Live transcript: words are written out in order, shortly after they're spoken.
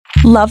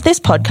Love this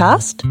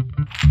podcast?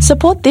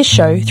 Support this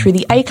show through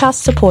the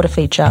Acast supporter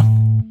feature.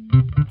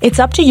 It's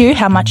up to you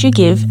how much you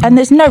give, and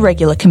there's no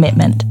regular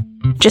commitment.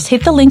 Just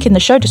hit the link in the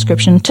show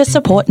description to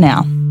support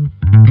now.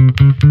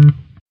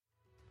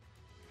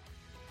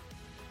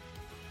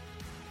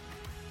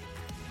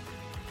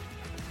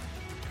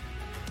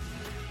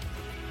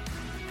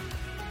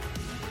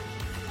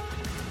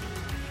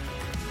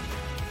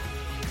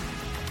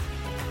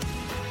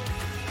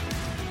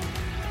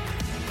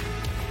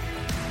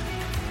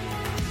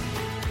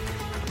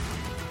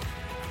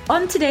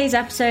 On today's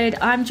episode,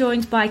 I'm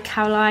joined by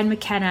Caroline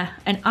McKenna,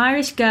 an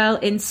Irish girl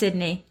in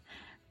Sydney.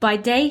 By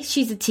day,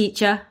 she's a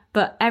teacher,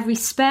 but every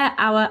spare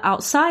hour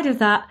outside of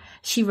that,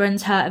 she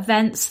runs her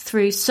events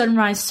through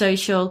Sunrise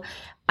Social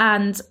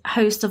and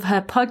host of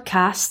her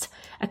podcast,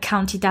 A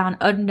County Down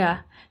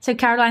Under. So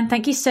Caroline,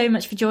 thank you so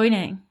much for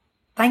joining.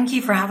 Thank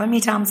you for having me,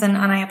 Tamsin,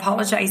 and I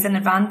apologise in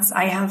advance.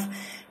 I have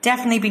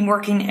definitely been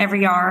working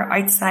every hour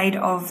outside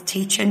of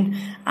teaching,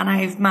 and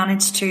I've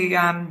managed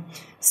to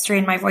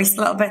strain my voice a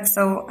little bit,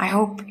 so I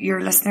hope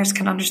your listeners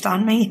can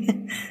understand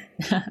me.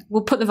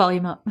 We'll put the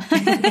volume up.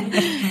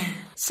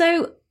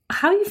 So,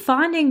 how are you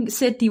finding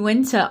Sydney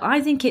winter? I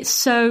think it's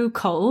so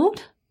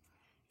cold.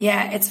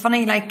 Yeah, it's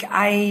funny, like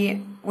I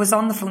was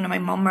on the phone to my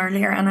mum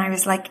earlier and I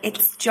was like,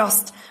 it's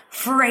just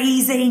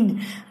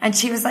freezing. And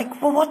she was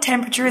like, well, what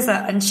temperature is it?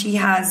 And she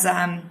has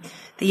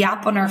the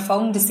app on her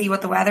phone to see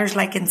what the weather's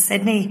like in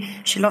Sydney.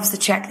 She loves to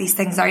check these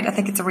things out. I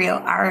think it's a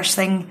real Irish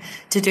thing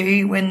to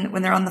do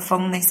when they're on the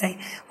phone. They say,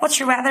 what's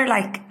your weather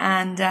like?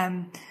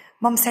 And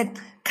Mum said,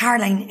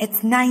 Caroline,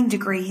 it's 9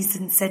 degrees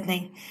in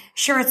Sydney.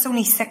 Sure, it's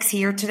only 6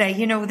 here today.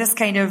 You know, this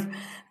kind of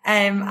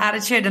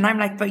attitude. And I'm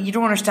like, but you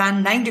don't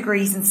understand, 9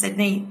 degrees in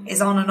Sydney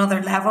is on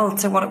another level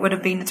to what it would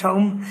have been at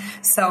home.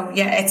 So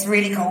yeah, it's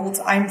really cold.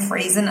 I'm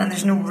freezing and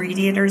there's no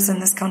radiators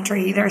in this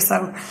country either.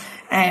 So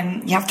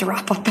you have to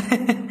wrap up.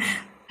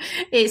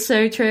 It's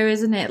so true,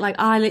 isn't it? Like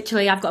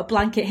I've got a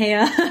blanket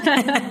here,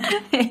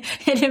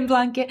 hidden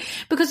blanket,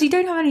 because you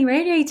don't have any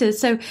radiators.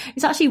 So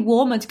it's actually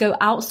warmer to go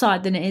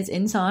outside than it is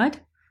inside.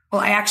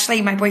 Well,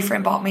 my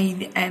boyfriend bought me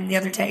the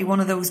other day one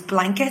of those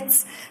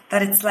blankets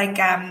that it's like,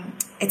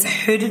 it's a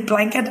hooded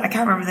blanket. I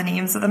can't remember the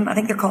names of them. I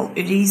think they're called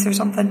hoodies or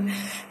something.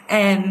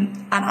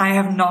 And I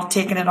have not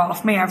taken it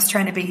off me. I was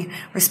trying to be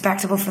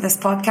respectable for this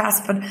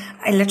podcast, but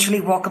I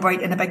literally walk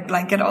about in a big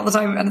blanket all the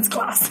time and it's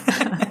class.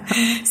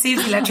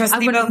 Seems electricity. I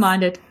wouldn't have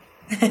minded.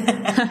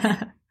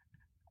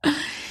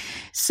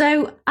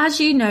 So, as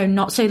you know,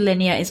 Not So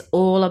Linear is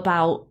all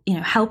about,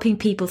 helping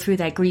people through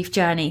their grief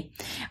journey.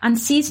 And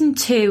season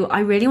 2, I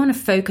really want to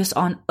focus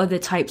on other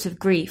types of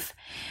grief.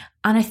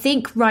 And I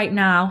think right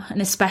now,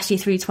 and especially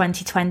through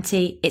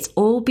 2020, it's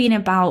all been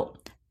about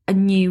a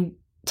new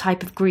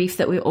type of grief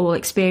that we're all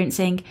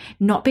experiencing,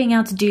 not being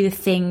able to do the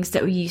things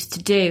that we used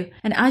to do.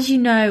 And as you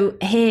know,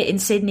 here in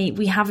Sydney,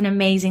 we have an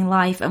amazing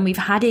life and we've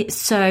had it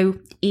so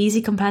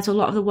easy compared to a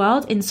lot of the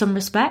world in some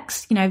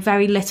respects,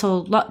 very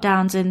little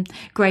lockdowns and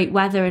great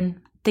weather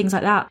and things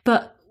like that.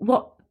 But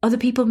what other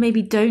people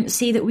maybe don't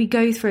see that we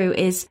go through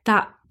is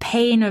that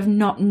pain of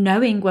not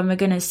knowing when we're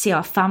going to see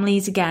our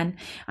families again.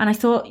 And I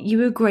thought you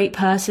were a great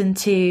person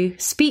to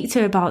speak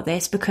to about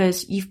this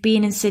because you've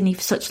been in Sydney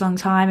for such a long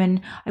time,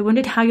 and I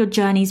wondered how your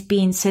journey's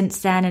been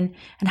since then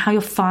and how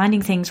you're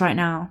finding things right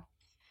now.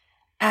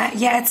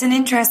 Yeah, it's an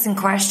interesting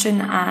question,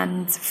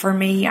 and for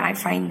me, I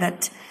find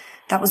that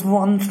was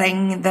one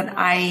thing that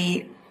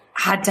I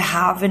had to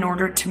have in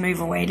order to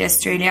move away to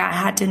Australia. I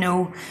had to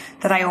know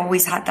that I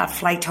always had that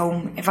flight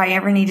home. If I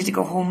ever needed to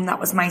go home, that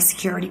was my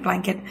security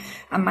blanket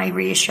and my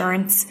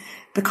reassurance,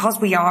 because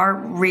we are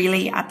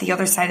really at the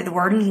other side of the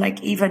world.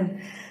 Like,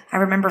 even I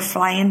remember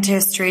flying to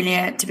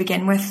Australia to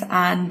begin with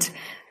and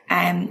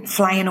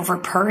flying over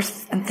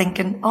Perth and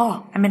thinking,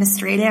 oh, I'm in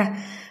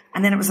Australia.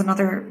 And then it was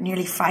another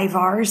nearly 5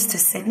 hours to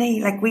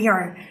Sydney. Like, we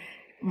are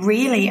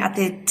really at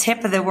the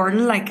tip of the world.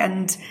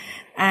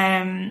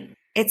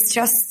 It's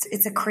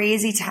a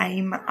crazy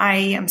time. I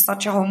am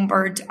such a home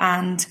bird,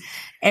 and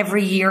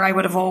every year I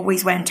would have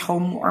always went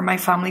home or my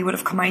family would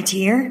have come out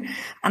here,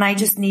 and I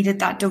just needed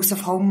that dose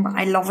of home.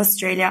 I love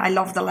Australia. I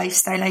love the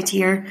lifestyle out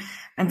here.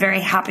 I'm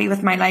very happy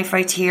with my life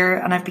out here,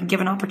 and I've been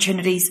given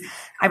opportunities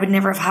I would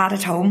never have had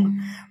at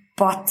home.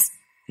 But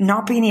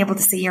not being able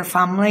to see your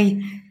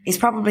family is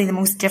probably the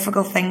most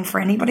difficult thing for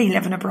anybody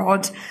living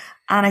abroad.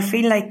 And I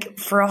feel like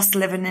for us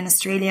living in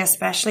Australia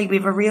especially, we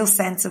have a real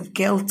sense of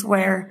guilt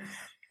where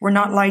we're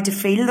not allowed to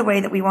feel the way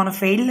that we want to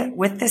feel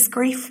with this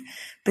grief,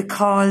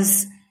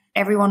 because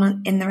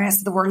everyone in the rest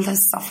of the world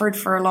has suffered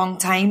for a long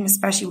time,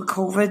 especially with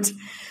COVID,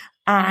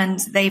 and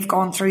they've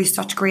gone through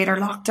such greater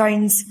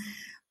lockdowns,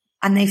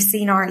 and they've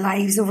seen our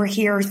lives over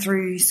here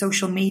through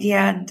social media,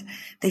 and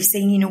they've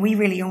seen, we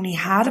really only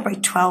had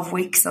about 12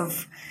 weeks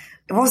of,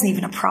 it wasn't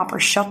even a proper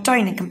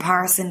shutdown in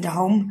comparison to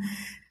home.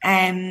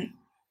 And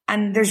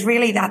there's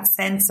really that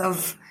sense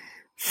of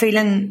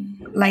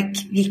feeling like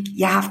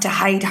you have to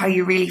hide how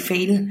you really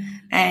feel.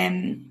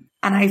 And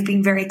I've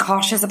been very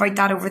cautious about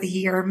that over the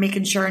year,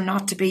 making sure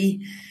not to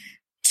be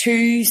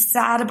too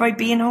sad about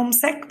being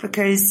homesick,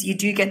 because you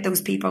do get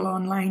those people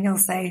online who'll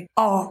say,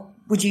 oh,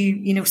 would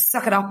you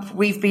suck it up?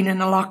 We've been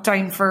in a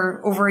lockdown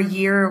for over a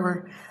year.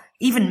 Or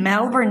even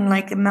Melbourne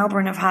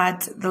have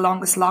had the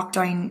longest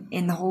lockdown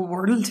in the whole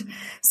world.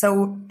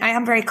 So I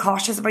am very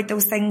cautious about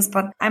those things,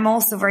 but I'm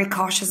also very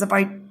cautious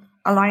about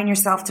allowing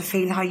yourself to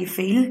feel how you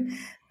feel.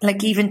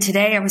 Like even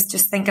today, I was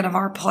just thinking of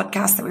our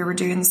podcast that we were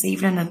doing this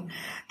evening and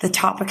the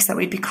topics that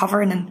we'd be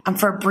covering. And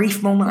for a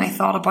brief moment, I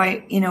thought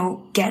about,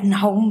 getting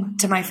home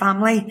to my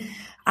family.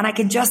 And I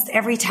can just,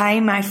 every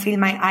time I feel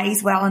my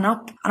eyes welling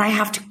up, and I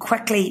have to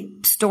quickly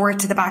store it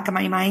to the back of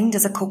my mind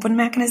as a coping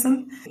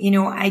mechanism.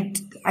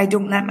 I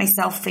don't let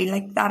myself feel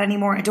like that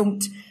anymore. I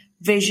don't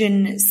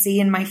vision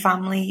seeing my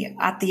family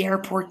at the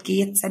airport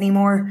gates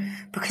anymore,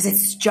 because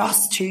it's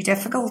just too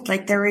difficult.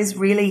 Like, there is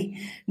really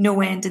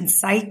no end in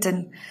sight.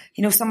 And,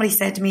 somebody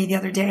said to me the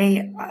other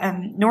day,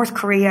 North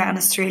Korea and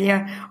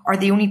Australia are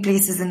the only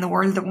places in the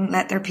world that won't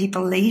let their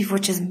people leave,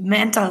 which is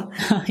mental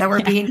that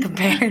we're being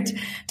compared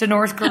to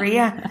North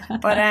Korea.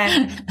 But,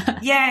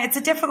 it's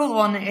a difficult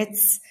one.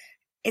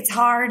 It's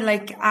hard.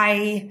 Like,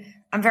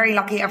 I'm very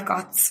lucky. I've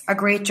got a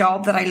great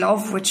job that I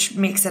love, which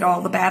makes it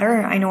all the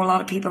better. I know a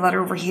lot of people that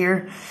are over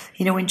here,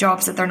 in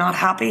jobs that they're not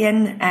happy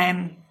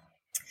in.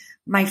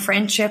 My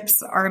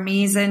friendships are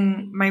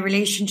amazing. My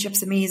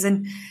relationship's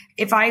amazing.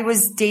 If I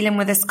was dealing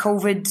with this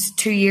COVID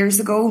 2 years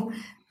ago,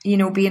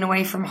 being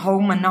away from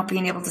home and not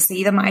being able to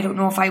see them, I don't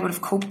know if I would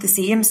have coped the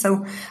same.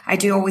 So I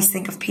do always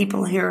think of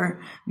people who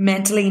are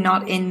mentally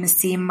not in the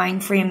same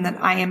mind frame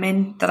that I am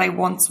in, that I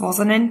once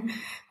wasn't in.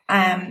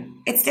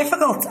 It's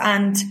difficult.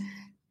 And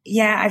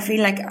yeah, I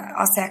feel like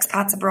us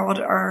expats abroad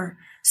are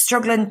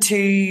struggling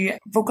to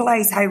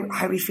vocalise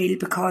how we feel,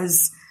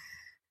 because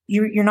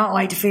you're not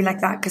allowed to feel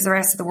like that, because the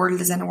rest of the world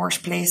is in a worse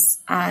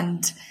place,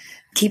 and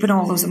keeping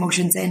all those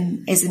emotions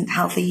in isn't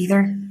healthy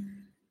either.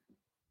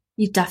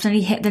 You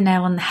definitely hit the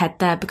nail on the head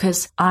there,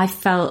 because I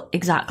felt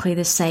exactly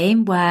the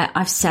same, where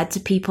I've said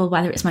to people,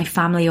 whether it's my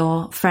family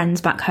or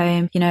friends back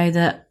home,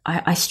 that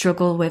I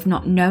struggle with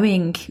not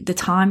knowing the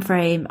time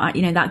frame.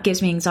 That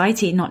gives me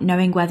anxiety, not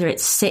knowing whether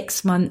it's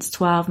 6 months,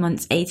 12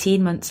 months,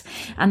 18 months.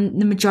 And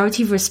the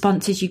majority of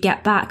responses you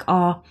get back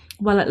are,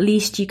 well, at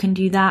least you can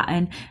do that,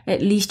 and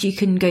at least you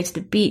can go to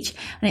the beach.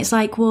 And it's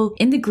like, well,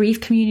 in the grief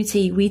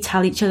community, we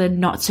tell each other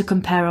not to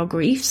compare our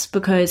griefs,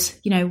 because,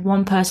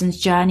 one person's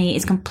journey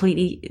is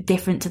completely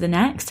different to the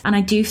next. And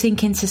I do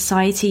think in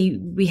society,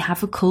 we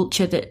have a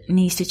culture that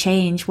needs to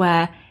change,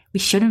 where we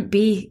shouldn't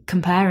be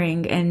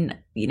comparing, and,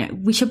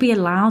 we should be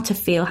allowed to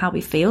feel how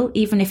we feel,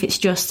 even if it's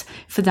just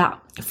for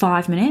that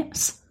 5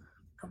 minutes.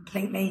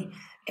 Completely.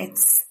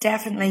 It's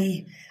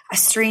definitely a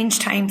strange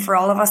time for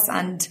all of us.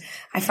 And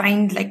I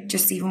find, like,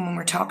 just even when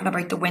we're talking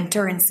about the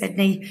winter in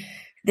Sydney,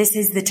 this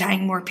is the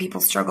time where people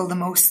struggle the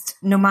most.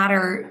 No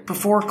matter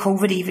before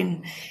COVID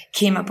even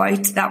came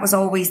about, that was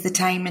always the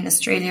time in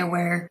Australia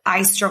where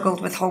I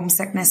struggled with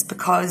homesickness,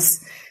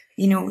 because,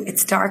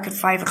 it's dark at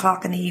 5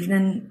 o'clock in the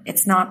evening.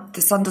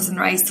 The sun doesn't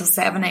rise till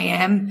 7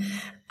 a.m.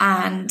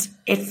 And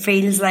it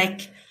feels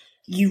like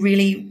you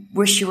really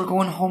wish you were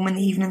going home in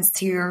the evenings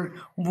to your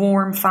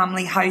warm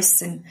family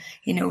house, and,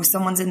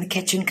 someone's in the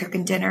kitchen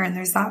cooking dinner, and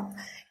there's that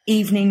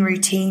evening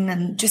routine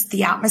and just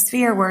the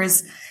atmosphere.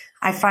 Whereas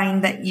I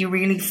find that you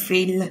really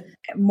feel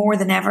more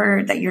than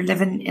ever that you're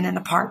living in an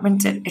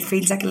apartment. It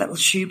feels like a little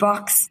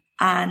shoebox.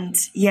 And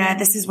yeah,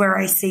 this is where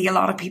I see a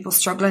lot of people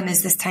struggling,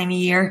 is this time of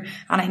year.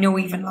 And I know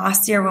even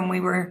last year when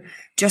we were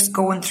just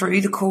going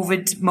through the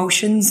COVID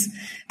motions,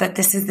 that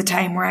this is the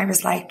time where I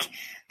was like,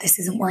 this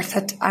isn't worth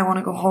it. I want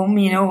to go home,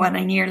 and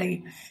I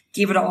nearly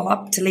gave it all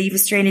up to leave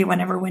Australia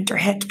whenever winter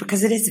hit,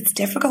 because it's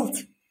difficult.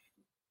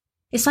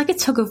 It's like a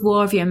tug of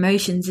war of your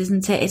emotions,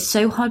 isn't it? It's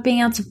so hard being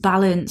able to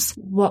balance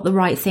what the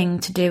right thing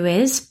to do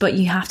is, but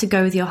you have to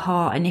go with your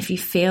heart. And if you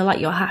feel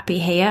like you're happy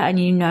here, and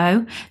you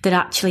know that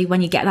actually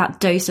when you get that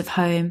dose of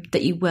home,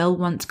 that you will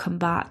want to come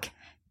back.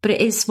 But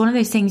it is one of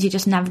those things you're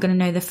just never going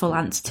to know the full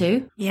answer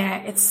to.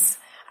 Yeah,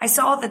 I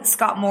saw that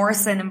Scott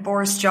Morrison and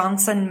Boris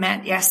Johnson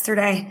met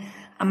yesterday.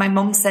 And my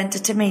mum sent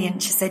it to me,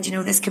 and she said,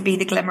 this could be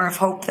the glimmer of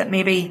hope, that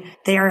maybe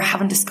they are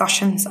having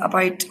discussions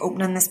about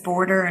opening this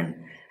border and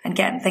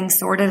getting things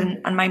sorted.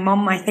 And my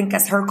mum, I think,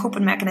 as her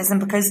coping mechanism,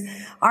 because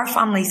our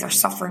families are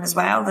suffering as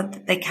well,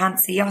 that they can't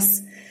see us.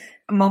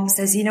 And Mum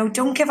says,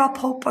 don't give up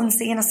hope on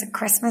seeing us at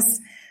Christmas.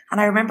 And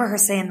I remember her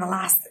saying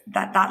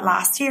that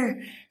last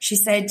year, she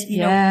said,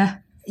 you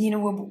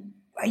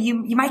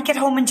might get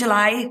home in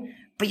July,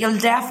 but you'll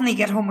definitely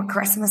get home at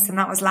Christmas. And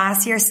that was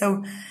last year.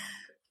 So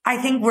I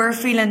think we're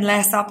feeling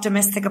less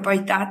optimistic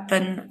about that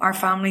than our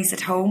families at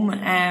home.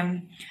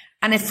 And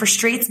it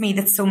frustrates me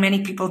that so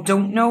many people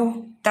don't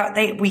know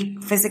we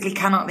physically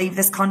cannot leave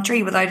this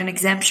country without an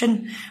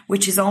exemption,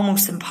 which is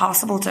almost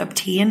impossible to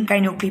obtain. I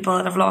know people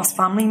that have lost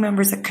family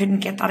members that couldn't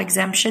get that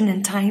exemption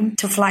in time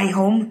to fly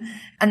home.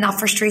 And that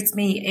frustrates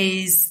me,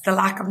 is the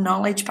lack of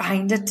knowledge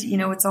behind it. You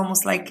know, it's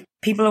almost like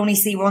people only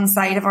see one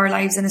side of our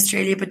lives in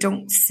Australia, but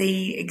don't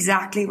see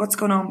exactly what's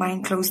going on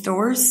behind closed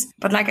doors.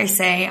 But like I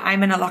say,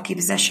 I'm in a lucky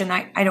position.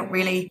 I don't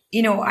really,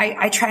 you know,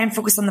 I try and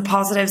focus on the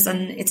positives,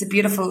 and it's a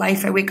beautiful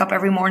life. I wake up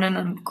every morning.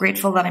 I'm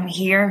grateful that I'm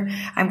here.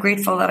 I'm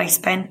grateful that I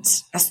spent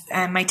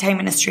my time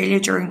in Australia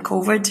during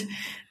COVID.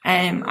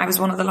 I was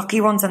one of the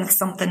lucky ones, and it's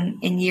something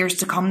in years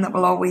to come that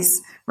we'll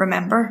always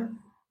remember.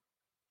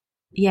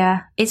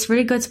 Yeah, it's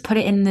really good to put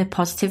it in the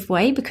positive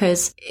way,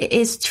 because it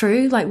is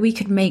true. Like, we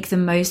could make the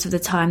most of the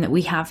time that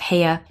we have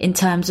here in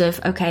terms of,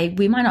 okay,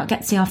 we might not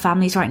get to see our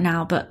families right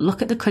now, but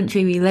look at the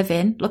country we live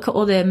in. Look at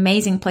all the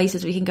amazing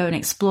places we can go and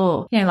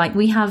explore. You know, like,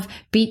 we have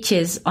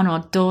beaches on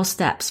our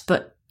doorsteps,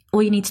 but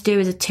all you need to do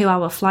is a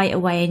 2-hour flight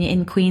away and you're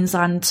in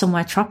Queensland,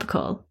 somewhere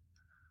tropical.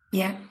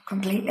 Yeah,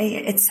 completely.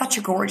 It's such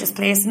a gorgeous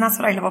place. And that's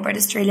what I love about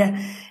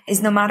Australia,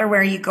 is no matter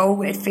where you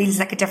go, it feels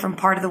like a different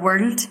part of the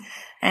world.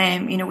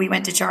 You know, we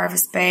went to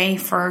Jervis Bay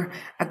for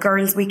a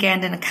girls'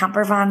 weekend in a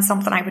camper van,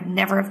 something I would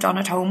never have done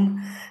at home.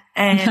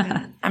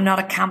 I'm not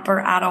a camper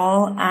at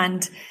all.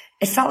 And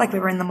it felt like we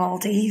were in the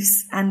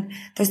Maldives. And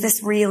there's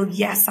this real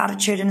yes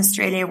attitude in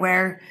Australia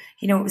where,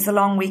 you know, it was the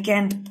long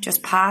weekend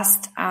just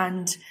passed,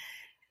 and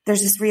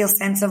there's this real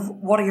sense of,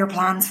 what are your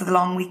plans for the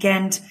long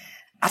weekend?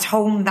 At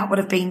home, that would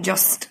have been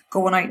just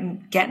going out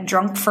and getting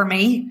drunk for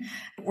me.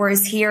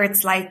 Whereas here,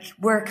 it's like,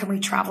 where can we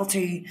travel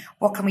to?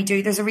 What can we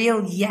do? There's a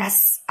real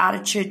yes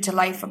attitude to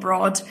life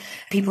abroad.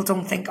 People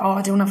don't think, oh,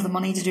 I don't have the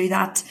money to do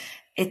that.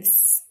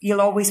 You'll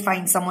always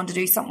find someone to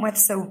do something with.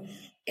 So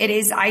it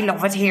is, I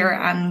love it here,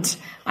 and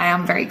I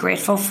am very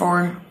grateful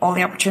for all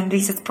the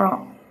opportunities it's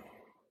brought.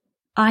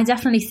 I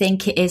definitely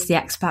think it is the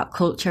expat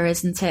culture,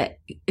 isn't it?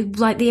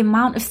 Like, the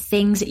amount of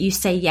things that you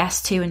say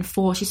yes to and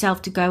force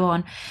yourself to go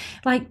on.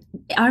 Like,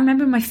 I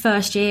remember in my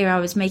first year, I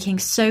was making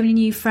so many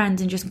new friends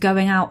and just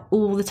going out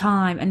all the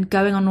time and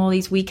going on all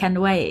these weekend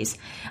aways.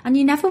 And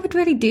you never would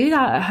really do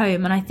that at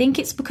home. And I think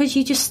it's because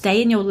you just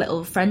stay in your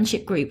little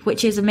friendship group,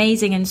 which is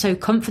amazing and so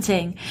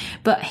comforting.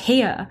 But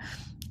here,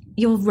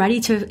 you're ready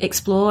to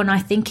explore. And I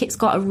think it's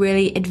got a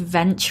really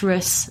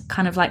adventurous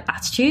kind of like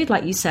attitude,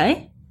 like you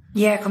say.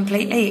 Yeah,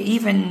 completely.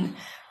 Even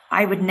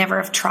I would never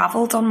have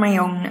travelled on my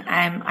own.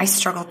 I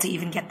struggled to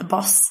even get the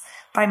bus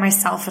by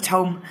myself at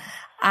home.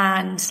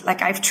 And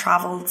like, I've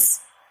travelled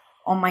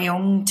on my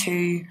own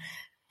to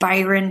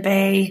Byron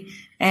Bay.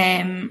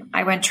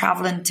 I went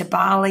travelling to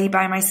Bali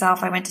by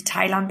myself. I went to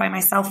Thailand by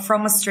myself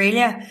from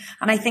Australia.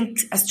 And I think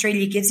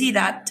Australia gives you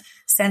that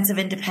sense of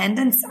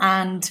independence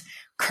and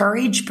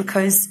courage,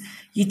 because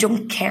you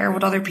don't care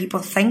what other people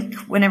think.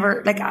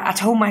 Whenever, like, at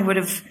home, I would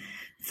have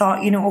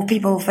thought, you know, oh,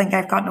 people think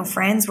I've got no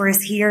friends.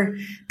 Whereas here,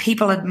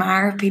 people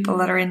admire people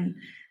that are in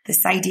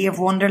this idea of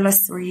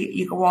wanderlust, where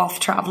you go off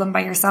traveling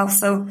by yourself.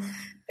 So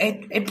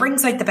it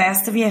brings out the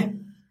best of you.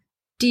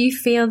 Do you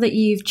feel that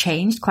you've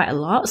changed quite a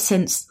lot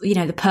since, you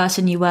know, the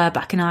person you were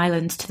back in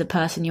Ireland to the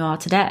person you are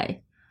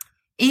today?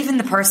 Even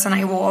the person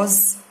I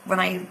was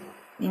when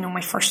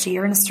my first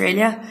year in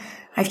Australia,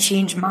 I've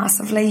changed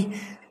massively.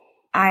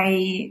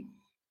 I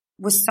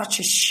was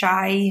such a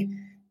shy,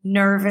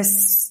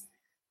 nervous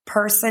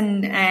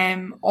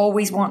person,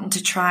 always wanting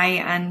to try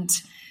and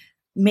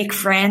make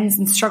friends,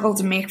 and struggle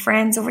to make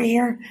friends over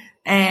here.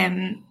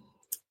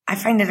 I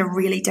find it a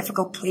really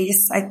difficult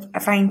place. I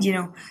find, you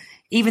know,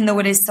 even though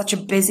it is such a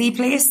busy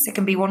place, it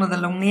can be one of the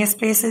loneliest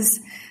places.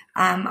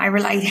 I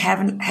relied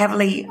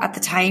heavily at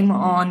the time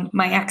on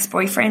my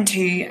ex-boyfriend,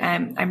 who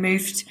I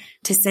moved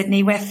to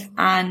Sydney with,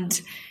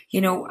 and,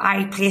 you know,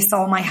 I placed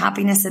all my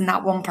happiness in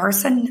that one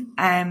person,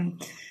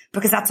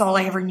 because that's all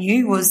I ever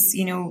knew was,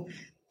 you know,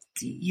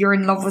 you're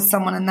in love with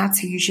someone and that's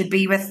who you should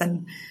be with,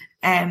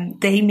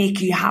 and they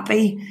make you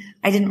happy.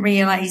 I didn't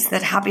realize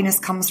that happiness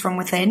comes from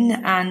within,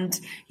 and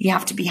you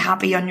have to be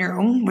happy on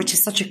your own, which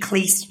is such a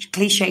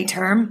cliche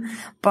term,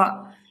 but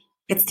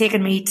it's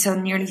taken me till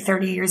nearly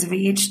 30 years of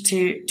age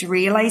to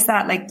realize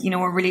that, like, you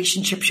know, a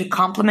relationship should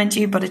complement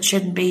you, but it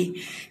shouldn't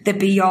be the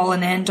be all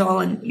and end all,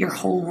 and your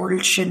whole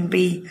world shouldn't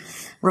be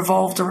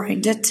revolved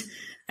around it.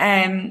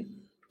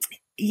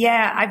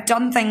 Yeah, I've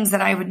done things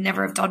that I would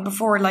never have done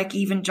before, like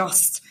even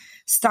just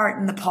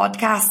starting the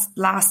podcast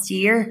last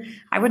year.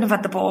 I wouldn't have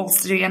had the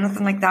balls to do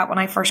anything like that when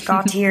I first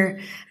got here.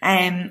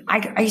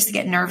 I used to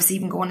get nervous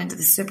even going into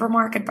the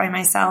supermarket by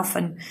myself,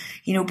 and,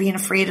 you know, being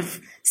afraid of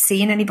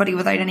seeing anybody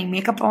without any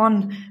makeup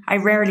on. I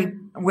rarely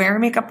wear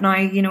makeup now,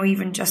 you know,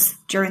 even just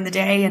during the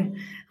day, and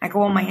I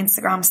go on my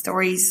Instagram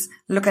stories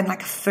looking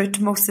like a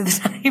foot most of the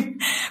time.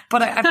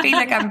 But I feel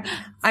like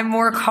I'm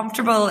more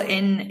comfortable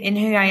in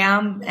who I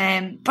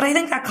am. But I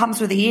think that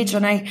comes with age,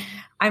 and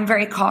I'm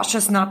very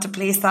cautious not to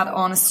place that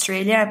on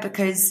Australia,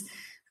 because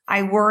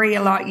I worry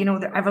a lot. You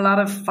know, I have a lot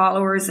of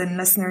followers and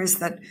listeners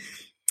that,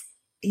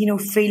 you know,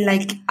 feel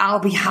like I'll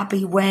be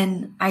happy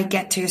when I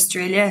get to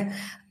Australia.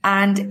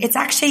 And it's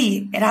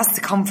actually, it has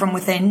to come from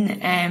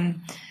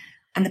within.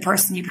 and the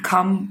person you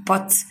become.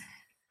 But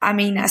I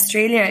mean,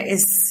 Australia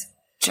is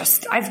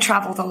just, I've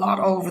traveled a lot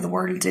all over the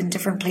world in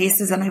different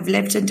places, and I've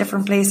lived in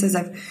different places.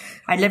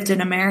 I lived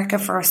in America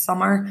for a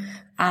summer,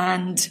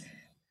 and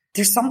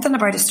there's something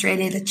about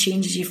Australia that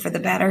changes you for the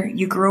better.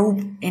 You grow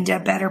into a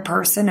better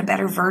person, a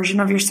better version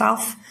of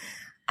yourself,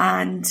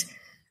 and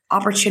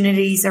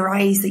opportunities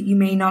arise that you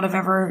may not have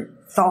ever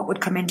thought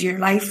would come into your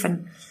life,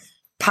 and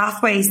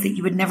pathways that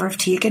you would never have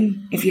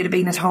taken if you'd have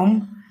been at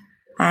home.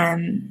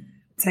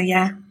 So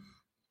yeah.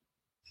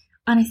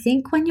 And I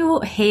think when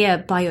you're here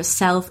by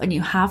yourself and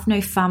you have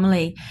no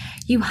family,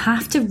 you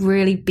have to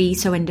really be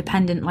so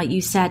independent, like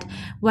you said,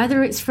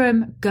 whether it's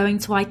from going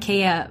to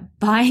IKEA,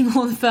 buying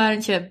all the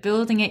furniture,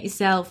 building it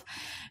yourself,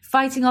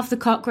 fighting off the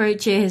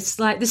cockroaches.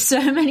 Like, there's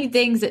so many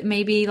things that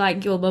maybe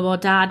like your mum or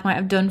dad might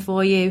have done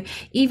for you.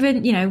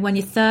 Even, you know, when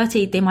you're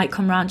 30, they might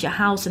come around your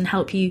house and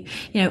help you,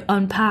 you know,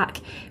 unpack.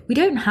 We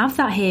don't have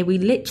that here. We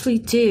literally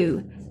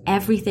do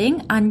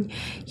everything, and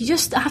you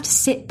just have to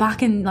sit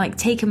back and like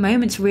take a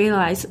moment to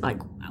realize like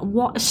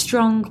what a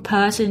strong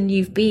person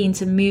you've been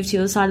to move to the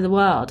other side of the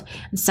world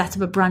and set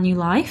up a brand new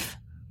life.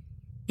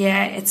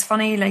 Yeah, it's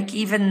funny, like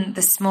even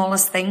the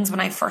smallest things when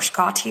I first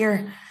got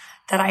here,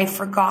 that I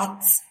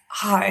forgot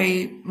how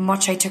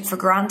much I took for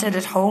granted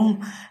at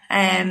home.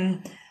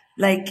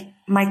 Like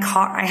my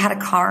car, I had a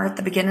car at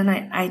the beginning.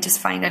 I just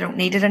find I don't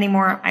need it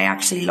anymore. I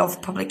actually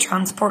love public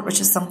transport,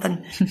 which is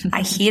something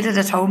I hated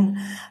at home.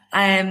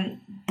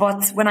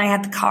 But when I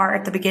had the car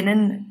at the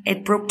beginning,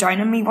 it broke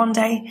down on me one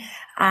day,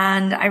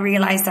 and I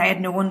realized I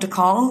had no one to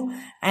call.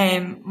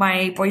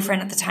 My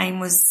boyfriend at the time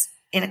was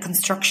in a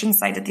construction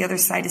site at the other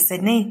side of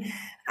Sydney.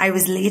 I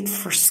was late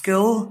for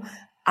school.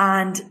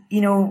 And,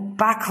 you know,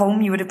 back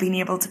home, you would have been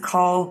able to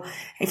call,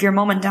 if your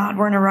mum and dad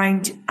weren't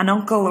around, an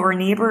uncle or a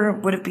neighbour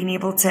would have been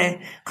able to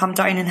come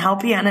down and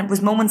help you. And it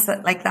was moments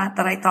like that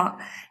I thought,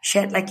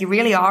 shit, like you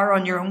really are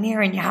on your own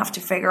here and you have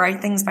to figure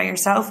out things by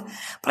yourself.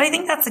 But I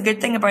think that's a good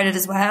thing about it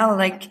as well.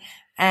 Like,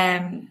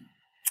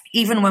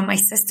 even when my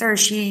sister,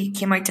 she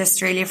came out to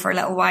Australia for a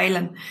little while,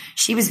 and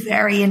she was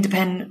very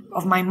independent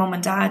of my mum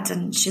and dad,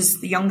 and she's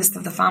the youngest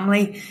of the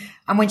family.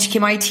 And when she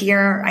came out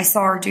here, I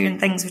saw her doing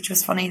things which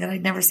was funny that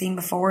I'd never seen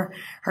before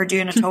her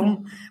doing at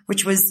home,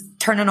 which was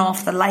turning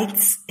off the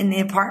lights in the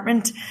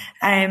apartment.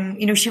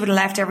 You know, she would have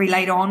left every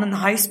light on in the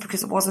house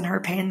because it wasn't her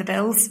paying the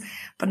bills,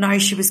 but now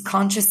she was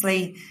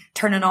consciously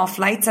turning off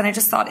lights. And I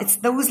just thought it's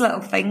those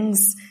little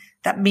things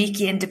that make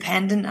you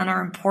independent and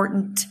are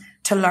important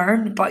to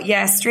learn. But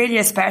yeah,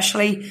 Australia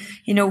especially,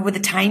 you know, with the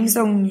time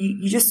zone,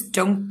 you just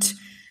don't,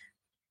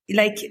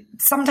 like,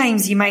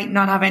 sometimes you might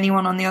not have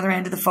anyone on the other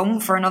end of the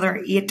phone for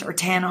another 8 or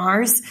 10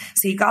 hours.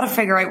 So you got to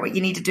figure out what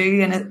you need to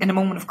do in a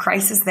moment of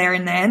crisis there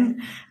and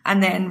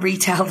then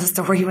retell the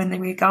story when they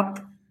wake up.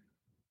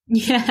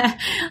 Yeah,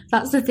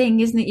 that's the thing,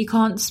 isn't it? You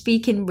can't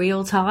speak in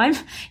real time.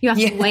 You have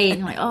to wait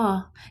and like,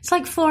 oh, it's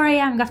like 4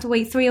 a.m. You have to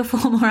wait 3 or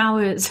 4 more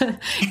hours.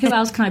 Who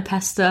else can I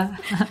pester?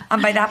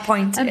 And by that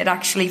point, it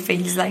actually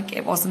feels like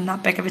it wasn't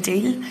that big of a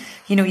deal.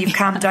 You know, you've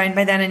calmed down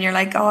by then and you're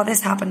like, oh,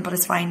 this happened, but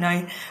it's fine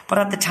now. But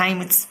at the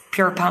time, it's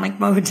pure panic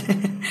mode.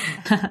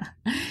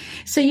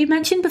 So you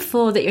mentioned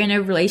before that you're in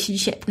a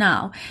relationship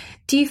now.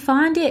 Do you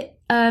find it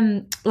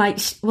like,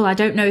 well, I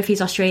don't know if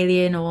he's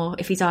Australian or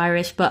if he's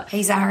Irish, but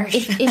he's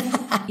Irish.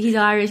 If he's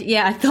Irish,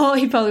 yeah, I thought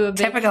he probably would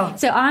be. Typical.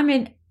 So I'm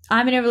in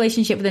a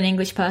relationship with an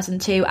English person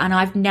too, and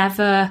I've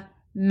never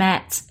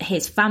met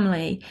his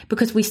family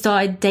because we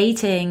started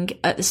dating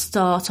at the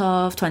start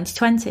of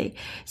 2020.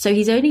 So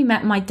he's only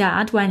met my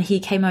dad when he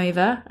came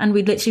over, and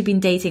we'd literally been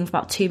dating for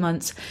about 2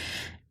 months.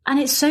 And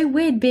it's so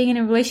weird being in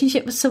a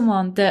relationship with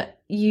someone that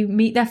you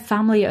meet their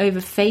family over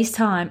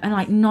FaceTime and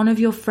like none of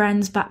your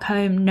friends back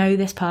home know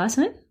this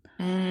person.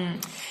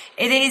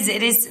 It is.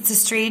 It's a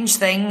strange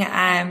thing.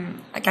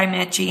 Like I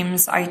met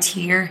James out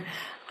here,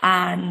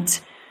 and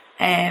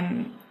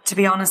to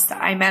be honest,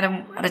 I met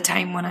him at a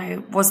time when I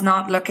was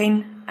not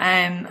looking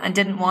and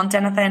didn't want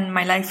anything.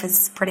 My life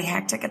is pretty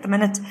hectic at the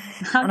minute.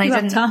 How do you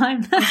have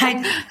time?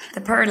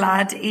 The poor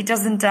lad, he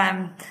doesn't...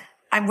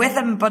 I'm with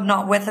him, but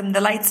not with him.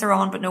 The lights are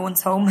on, but no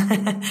one's home.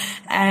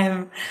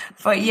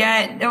 But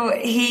yeah, no,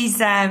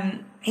 he's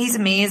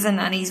amazing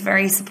and he's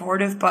very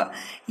supportive. But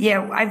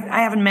yeah,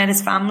 I haven't met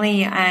his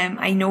family.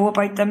 I know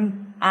about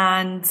them,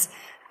 and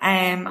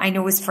I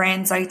know his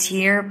friends out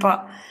here,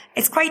 but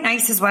it's quite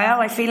nice as well.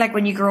 I feel like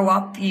when you grow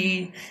up,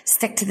 you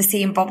stick to the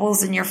same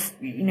bubbles, and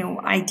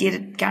I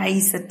dated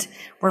guys that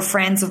were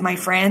friends of my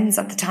friends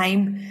at the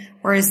time,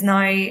 whereas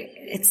now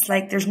it's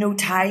like there's no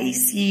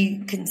ties.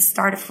 You can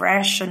start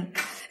afresh, and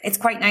it's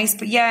quite nice.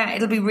 But yeah,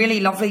 it'll be really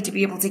lovely to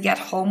be able to get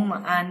home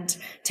and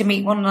to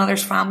meet one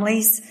another's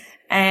families.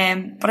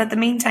 But at the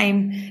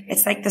meantime,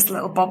 it's like this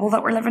little bubble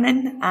that we're living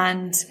in,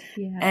 and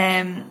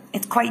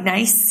it's quite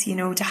nice,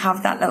 to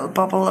have that little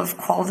bubble of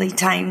quality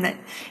time that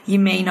you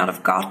may not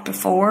have got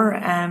before.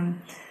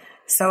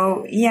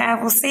 So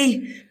yeah, we'll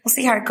see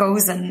how it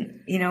goes,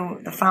 and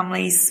the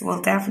families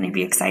will definitely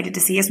be excited to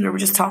see us. And we were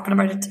just talking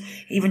about it,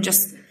 even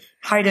just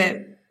how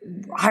to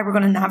how we're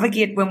going to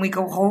navigate when we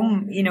go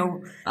home,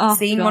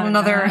 seeing one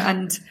another.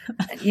 And,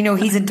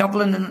 he's in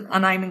Dublin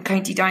and I'm in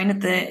County Down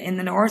in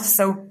the north.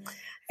 So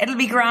it'll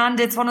be grand.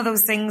 It's one of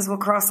those things. We'll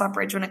cross that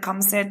bridge when it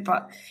comes to it.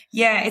 But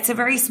yeah, it's a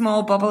very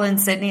small bubble in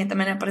Sydney at the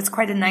minute, but it's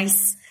quite a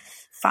nice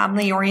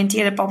family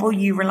orientated bubble.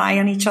 You rely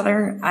on each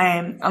other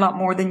a lot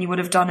more than you would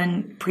have done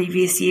in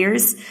previous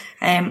years.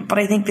 But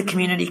I think the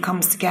community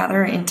comes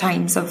together in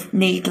times of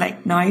need,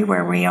 like now,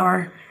 where we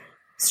are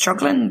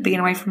struggling being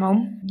away from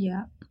home.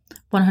 Yeah.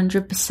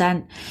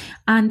 100%.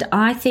 And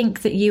I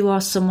think that you are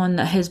someone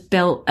that has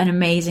built an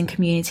amazing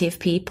community of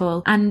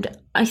people. And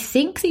I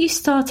think that you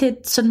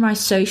started Sunrise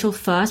Social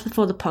first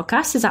before the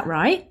podcast. Is that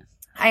right?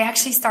 I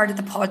actually started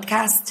the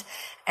podcast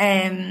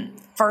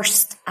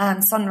first,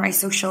 and Sunrise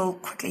Social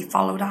quickly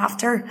followed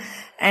after.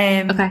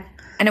 Okay.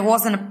 And it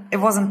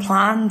wasn't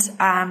planned.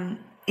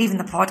 Even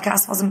the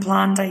podcast wasn't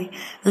planned. I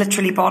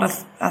literally bought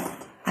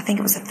I think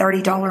it was a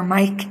 $30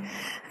 mic.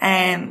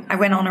 I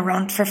went on a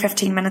rant for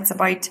 15 minutes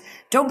about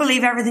don't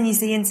believe everything you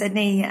see in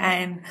Sydney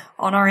on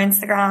our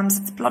Instagrams.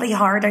 It's bloody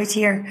hard out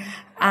here.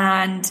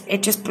 And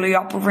it just blew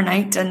up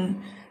overnight.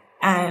 And,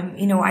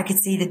 I could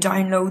see the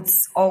downloads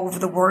all over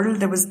the world.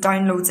 There was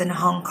downloads in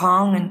Hong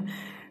Kong and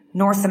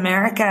North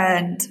America,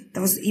 and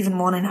there was even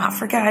one in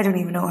Africa. I don't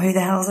even know who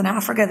the hell's in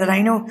Africa that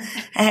I know.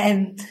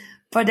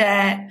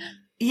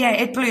 Yeah,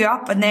 it blew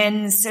up. And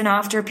then soon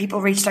after,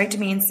 people reached out to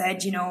me and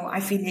said, I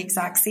feel the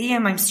exact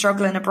same. I'm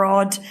struggling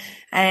abroad.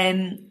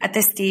 At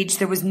this stage,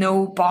 there was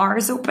no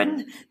bars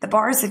open. The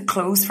bars had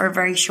closed for a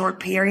very short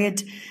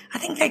period. I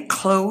think they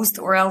closed,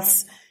 or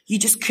else you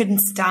just couldn't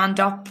stand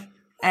up.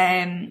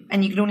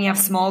 And you could only have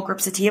small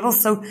groups of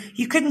tables. So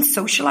you couldn't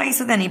socialize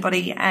with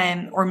anybody,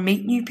 or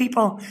meet new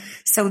people.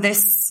 So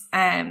this,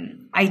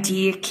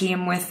 idea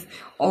came with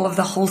all of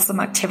the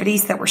wholesome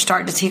activities that were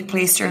starting to take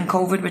place during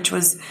COVID, which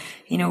was,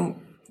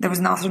 there was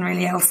nothing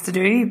really else to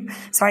do.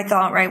 So I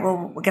thought, right,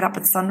 well, we'll get up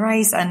at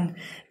sunrise. And,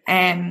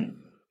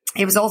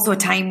 it was also a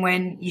time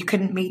when you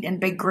couldn't meet in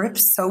big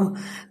groups. So,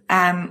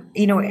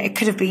 it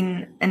could have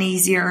been an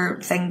easier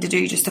thing to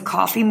do, just a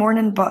coffee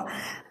morning, but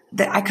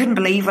I couldn't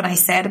believe when I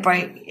said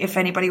about if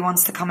anybody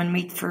wants to come and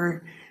meet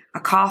for a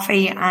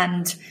coffee,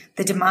 and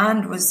the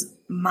demand was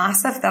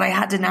massive that I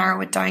had to narrow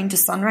it down to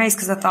sunrise,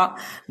 because I thought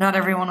not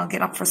everyone will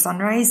get up for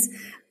sunrise.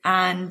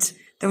 And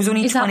there was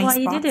only 20 spots.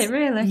 Is that why you did it,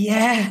 really?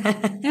 Yeah.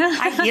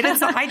 I hate it.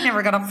 So I'd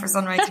never got up for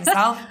sunrise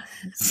myself.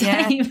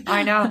 Same. Yeah,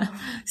 I know.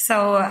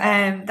 So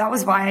that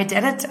was why I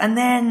did it. And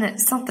then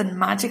something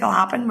magical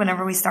happened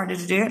whenever we started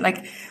to do it.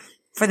 Like,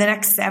 for the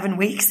next 7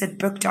 weeks, it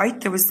booked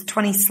out. There was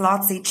 20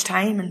 slots each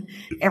time, and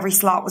every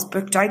slot was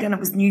booked out, and it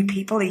was new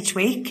people each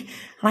week.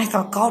 And I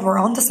thought, God, we're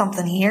onto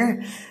something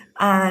here.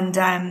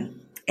 And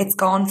it's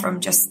gone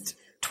from just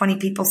 20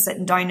 people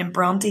sitting down in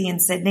Bronte in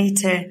Sydney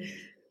to,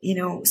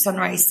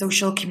 Sunrise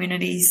Social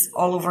communities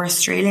all over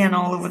Australia and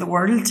all over the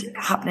world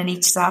happening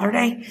each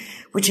Saturday,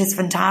 which is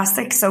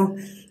fantastic. So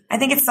I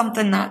think it's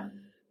something that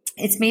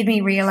it's made me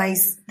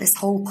realize, this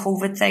whole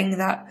COVID thing,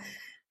 that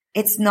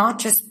it's not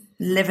just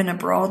living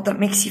abroad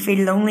that makes you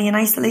feel lonely and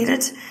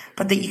isolated,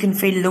 but that you can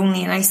feel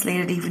lonely and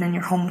isolated even in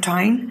your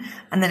hometown,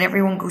 and that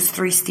everyone goes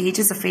through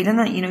stages of feeling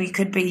that. You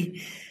could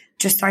be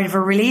just out of a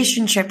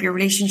relationship, your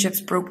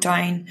relationship's broke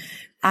down.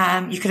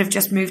 You could have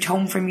just moved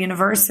home from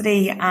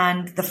university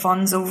and the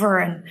fun's over,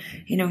 and,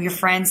 your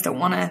friends don't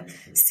want to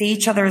see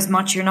each other as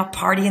much. You're not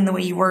partying the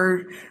way you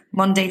were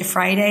Monday to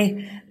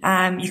Friday.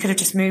 You could have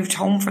just moved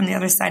home from the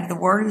other side of the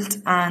world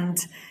and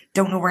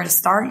don't know where to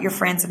start. Your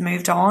friends have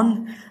moved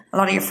on. A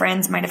lot of your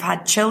friends might have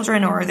had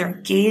children, or they're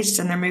engaged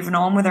and they're moving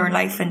on with their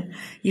life, and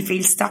you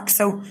feel stuck.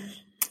 So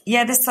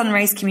yeah, this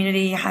Sunrise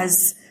community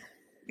has,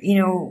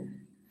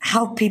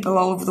 helped people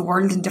all over the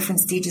world in different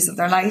stages of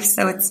their life.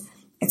 So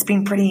it's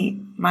been pretty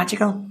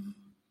magical.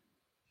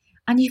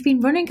 And you've been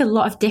running a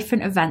lot of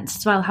different events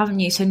as well, haven't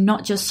you? So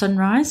not just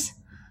Sunrise.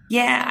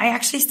 Yeah, I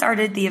actually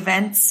started the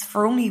events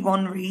for only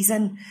one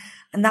reason,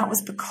 and that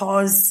was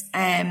because,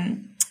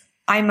 I'm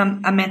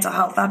a mental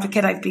health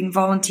advocate. I've been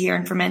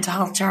volunteering for mental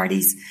health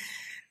charities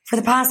for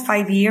the past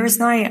 5 years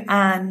now.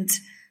 And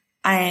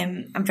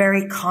I'm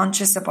very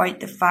conscious about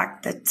the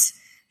fact that,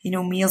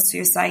 male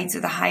suicides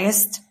are the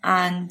highest.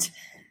 And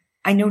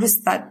I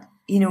noticed that,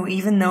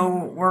 even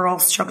though we're all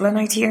struggling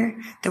out here,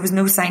 there was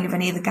no sign of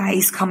any of the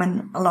guys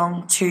coming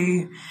along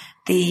to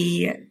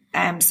the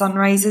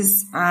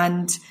sunrises.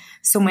 And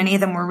so many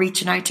of them were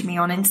reaching out to me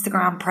on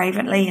Instagram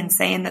privately and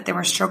saying that they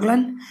were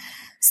struggling.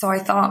 So I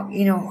thought,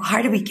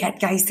 how do we get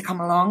guys to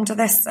come along to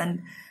this?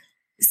 And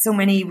so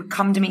many would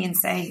come to me and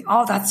say,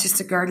 oh, that's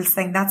just a girls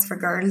thing. That's for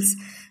girls.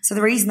 So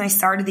the reason I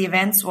started the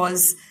events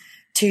was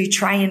to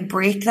try and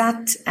break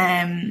that,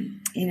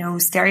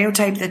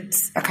 stereotype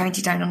that a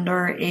county down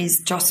under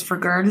is just for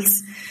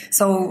girls.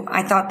 So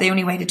I thought the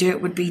only way to do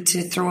it would be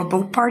to throw a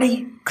boat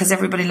party, because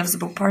everybody loves a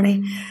boat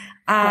party.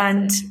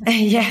 And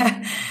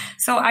yeah,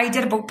 so I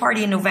did a boat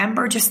party in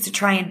November just to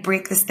try and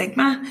break the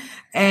stigma.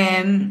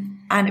 And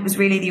it was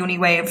really the only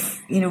way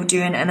of,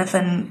 doing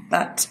anything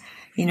that,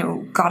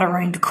 got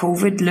around the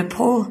COVID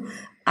loophole.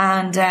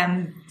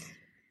 And,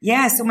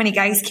 yeah, so many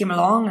guys came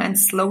along, and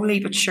slowly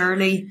but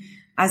surely,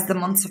 as the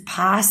months have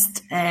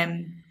passed,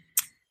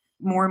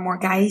 more and more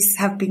guys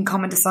have been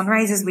coming to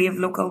Sunrises. We have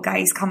local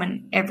guys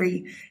coming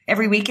every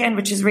weekend,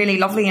 which is really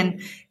lovely.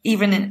 And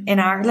even in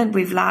Ireland,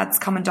 we've lads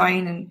coming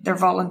down, and they're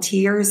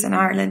volunteers in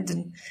Ireland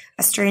and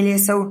Australia.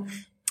 So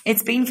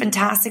it's been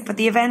fantastic. But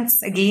the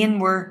events, again,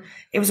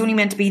 it was only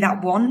meant to be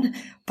that one.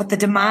 But the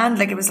demand,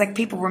 like, it was like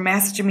people were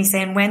messaging me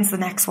saying, when's the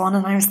next one?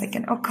 And I was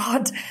thinking, oh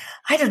God,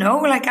 I don't know.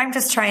 Like, I'm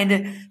just trying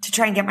to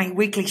try and get my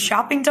weekly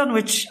shopping done,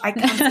 which I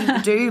can't seem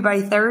to do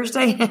by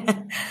Thursday.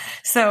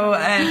 So,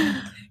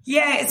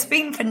 yeah, it's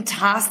been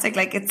fantastic.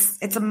 Like,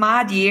 it's a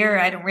mad year.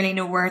 I don't really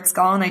know where it's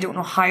gone. I don't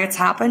know how it's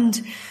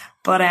happened,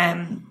 but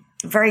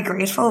very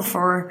grateful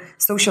for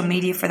social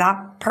media for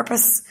that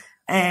purpose,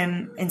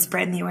 in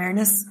spreading the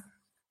awareness.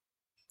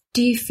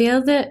 Do you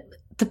feel that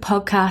the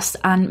podcast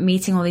and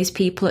meeting all these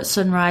people at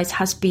Sunrise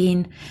has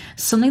been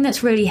something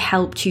that's really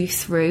helped you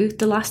through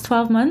the last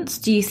 12 months?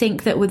 Do you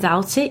think that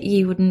without it,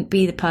 you wouldn't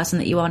be the person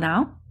that you are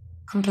now?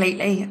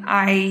 Completely.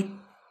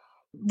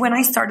 When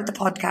I started the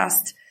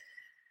podcast,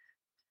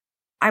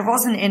 I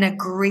wasn't in a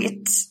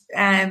great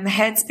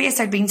headspace.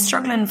 I'd been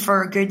struggling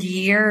for a good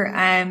year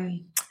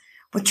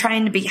with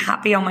trying to be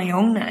happy on my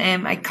own.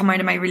 I'd come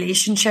out of my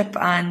relationship,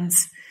 and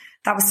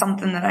that was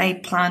something that I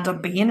planned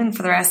on being in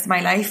for the rest of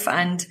my life.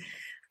 And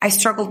I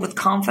struggled with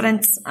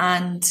confidence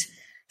and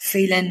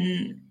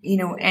feeling,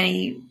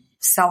 any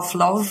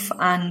self-love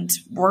and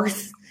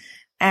worth.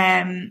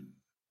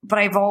 But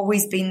I've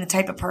always been the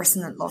type of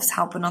person that loves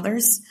helping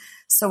others.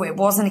 So it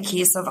wasn't a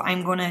case of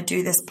I'm going to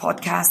do this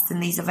podcast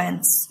and these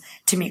events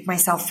to make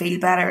myself feel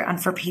better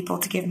and for people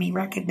to give me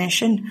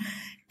recognition.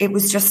 It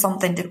was just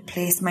something to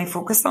place my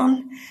focus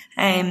on.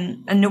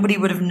 And nobody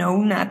would have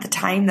known at the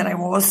time that I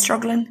was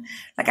struggling.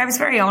 Like, I was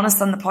very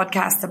honest on the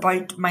podcast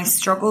about my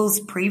struggles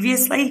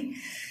previously,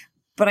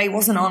 but I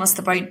wasn't honest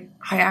about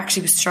how I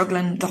actually was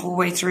struggling the whole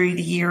way through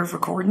the year of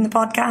recording the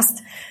podcast.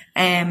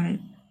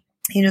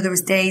 There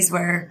was days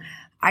where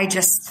I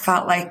just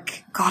felt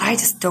like, God, I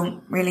just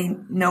don't really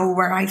know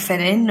where I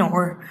fit in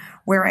or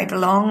where I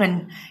belong.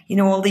 And,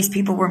 all these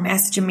people were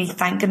messaging me,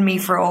 thanking me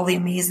for all the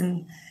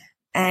amazing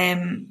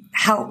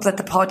help that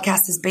the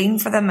podcast has been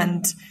for them,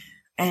 and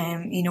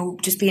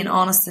just being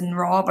honest and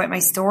raw about my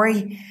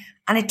story.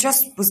 And it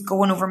just was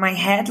going over my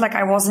head. Like,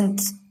 I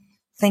wasn't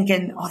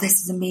thinking, oh,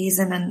 this is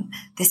amazing and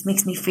this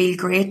makes me feel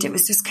great. It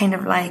was just kind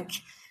of like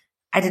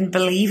I didn't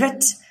believe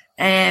it.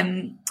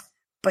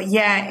 But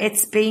yeah,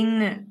 it's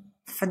been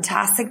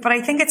fantastic. But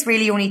I think it's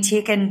really only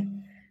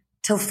taken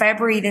till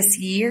February this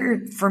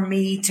year for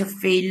me to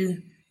feel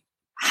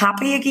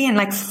happy again,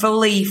 like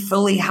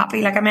fully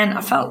happy. Like,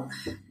 I felt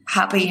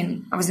happy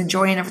and I was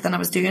enjoying everything I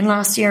was doing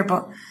last year,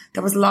 but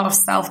there was a lot of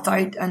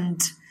self-doubt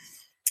and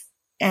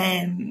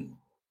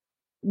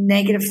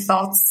negative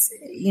thoughts,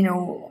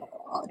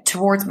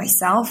 towards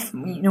myself,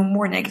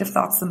 more negative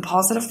thoughts than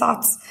positive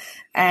thoughts,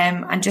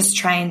 and just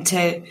trying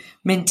to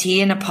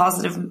maintain a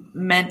positive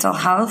mental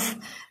health.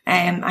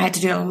 I had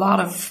to do a lot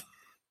of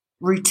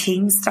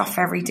routine stuff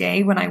every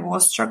day when I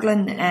was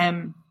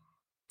struggling.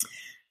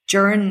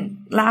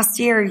 During last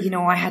year,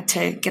 I had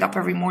to get up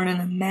every morning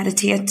and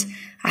meditate.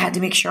 I had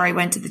to make sure I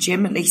went to the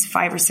gym at least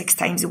 5 or 6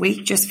 times a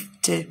week just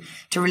to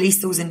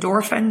release those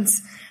endorphins.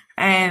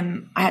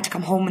 I had to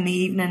come home in the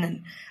evening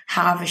and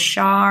have a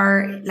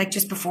shower, like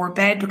just before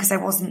bed, because I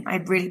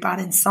had really bad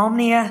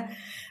insomnia.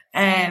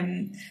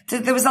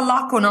 There was a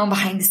lot going on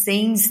behind the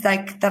scenes,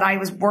 like, that I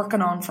was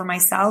working on for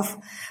myself.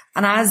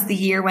 And as the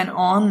year went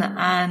on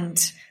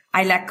and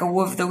I let go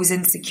of those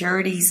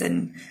insecurities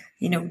and,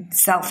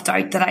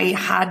 self-doubt that I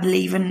had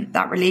leaving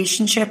that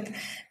relationship,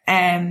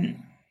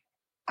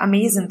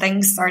 amazing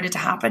things started to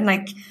happen.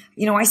 Like,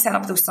 I set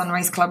up those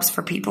Sunrise clubs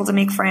for people to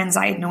make friends.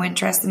 I had no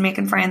interest in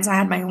making friends. I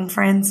had my own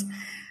friends,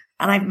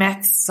 and I've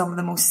met some of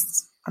the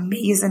most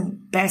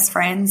amazing best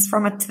friends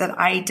from it that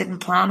I didn't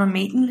plan on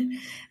meeting.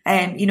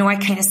 I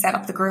kind of set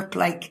up the group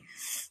like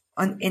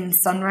in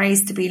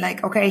Sunrise to be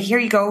like, okay, here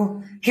you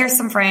go. Here's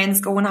some friends.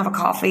 Go and have a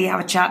coffee, have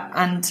a chat.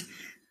 And,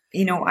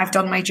 I've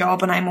done my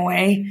job and I'm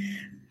away.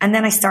 And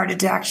then I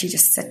started to actually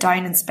just sit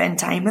down and spend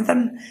time with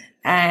them.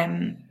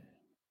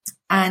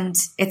 And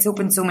it's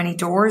opened so many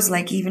doors,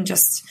 like even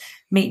just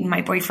meeting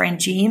my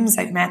boyfriend James,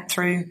 I've met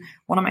through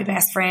one of my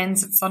best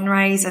friends at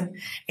Sunrise. And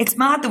it's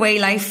mad the way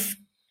life,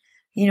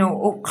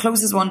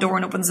 closes one door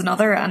and opens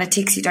another, and it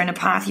takes you down a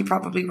path you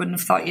probably wouldn't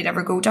have thought you'd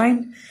ever go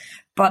down.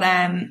 But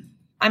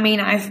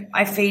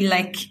I feel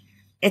like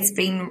it's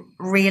been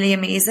really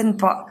amazing.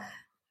 But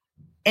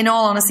in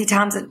all honesty,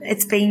 Tams,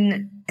 it's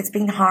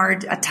been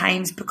hard at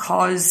times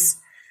because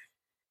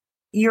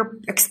you're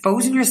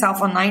exposing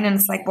yourself online, and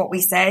it's like what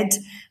we said.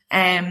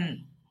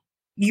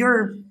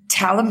 You're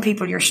telling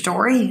people your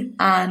story,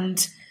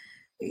 and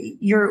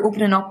you're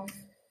opening up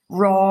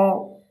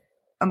raw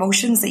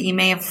emotions that you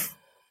may have,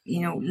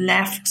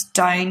 left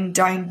down,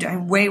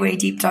 way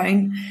deep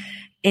down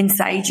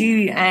inside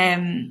you.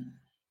 And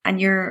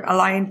you're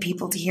allowing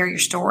people to hear your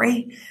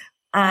story.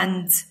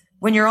 And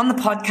when you're on the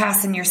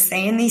podcast and you're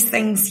saying these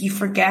things, you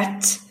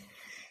forget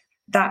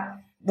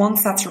that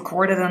once that's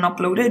recorded and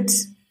uploaded,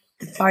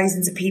 the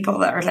thousands of people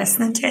that are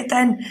listening to it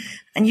then,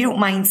 and you don't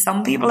mind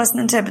some people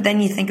listening to it, but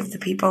then you think of the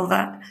people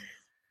that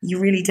you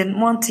really didn't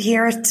want to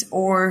hear it,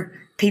 or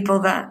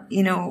people that,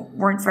 you know,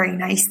 weren't very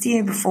nice to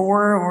you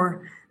before,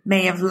 or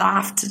may have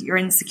laughed at your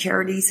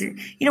insecurities, or,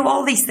 you know,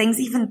 all these things.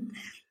 Even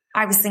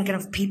I was thinking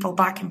of people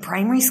back in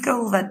primary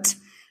school that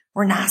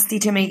were nasty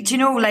to me, do you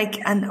know, like,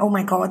 and oh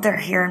my God, they're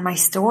hearing my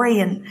story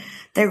and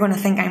they're going to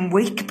think I'm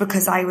weak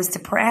because I was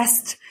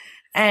depressed.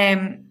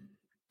 And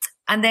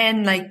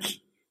then, like,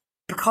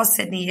 because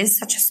Sydney is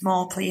such a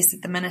small place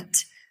at the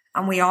minute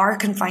and we are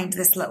confined to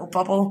this little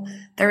bubble,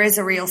 there is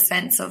a real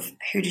sense of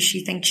who does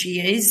she think she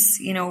is,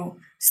 you know,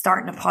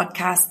 starting a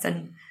podcast.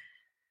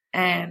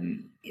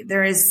 And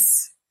there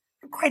is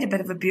quite a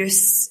bit of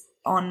abuse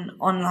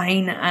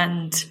online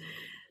and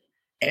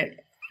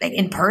like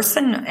in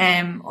person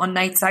on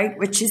nights out,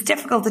 which is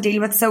difficult to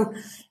deal with. So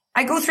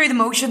I go through the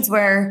motions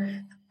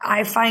where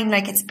I find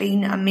like it's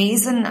been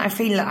amazing. I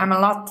feel I'm a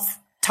lot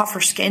tougher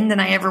skinned than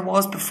I ever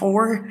was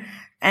before.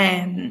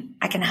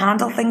 I can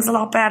handle things a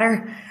lot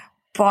better.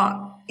 But,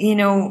 you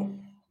know,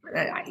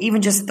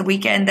 even just at the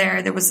weekend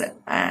there was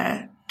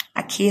a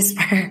case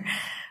where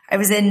I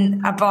was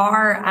in a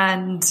bar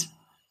and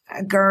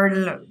a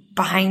girl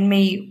behind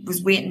me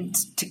was waiting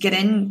to get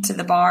into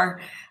the bar.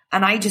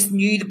 And I just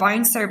knew the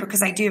bouncer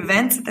because I do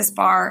events at this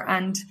bar,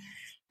 and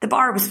the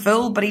bar was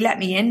full, but he let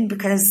me in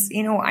because,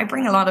 you know, I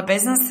bring a lot of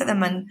business to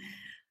them. And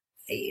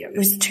it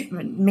was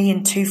me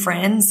and two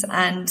friends,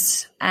 and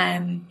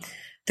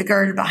the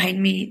girl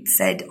behind me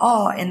said,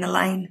 "Oh," in the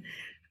line,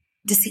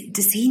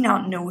 does he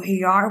not know who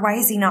you are? Why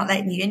is he not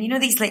letting you in? You know,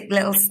 these like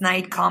little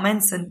snide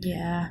comments. And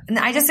and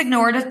I just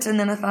ignored it, and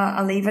then I thought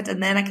I'll leave it.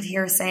 And then I could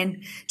hear her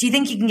saying, "Do you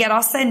think you can get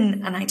us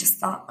in?" And I just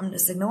thought, I'm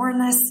just ignoring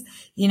this,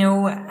 you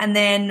know. And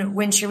then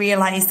when she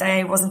realised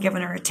I wasn't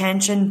giving her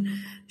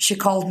attention, she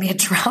called me a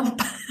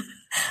tramp.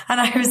 And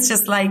I was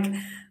just like,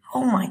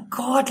 oh my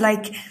God,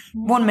 like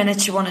 1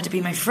 minute she wanted to be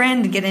my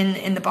friend and get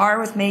in the bar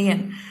with me.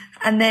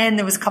 And then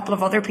there was a couple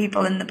of other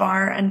people in the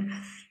bar, and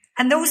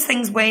those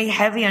things weigh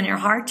heavy on your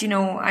heart. You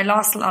know, I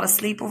lost a lot of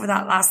sleep over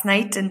that last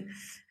night, and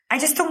I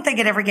just don't think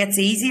it ever gets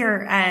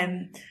easier.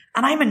 And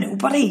I'm a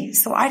nobody,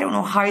 so I don't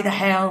know how the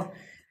hell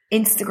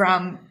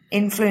Instagram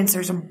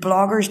influencers and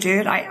bloggers do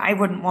it. I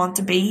wouldn't want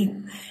to be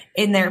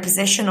in their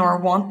position or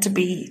want to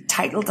be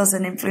titled as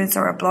an influencer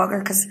or a blogger,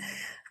 because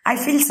I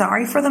feel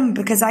sorry for them,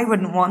 because I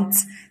wouldn't want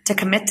to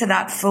commit to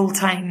that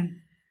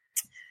full-time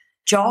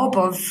job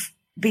of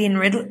being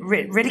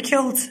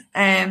ridiculed.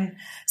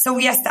 So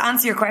yes, to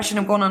answer your question,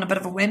 I'm going on a bit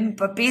of a whim,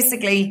 but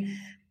basically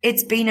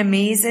it's been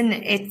amazing.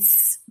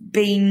 It's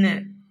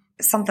been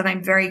something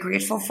I'm very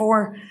grateful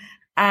for.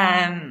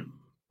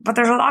 But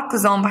there's a lot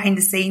goes on behind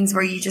the scenes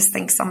where you just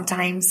think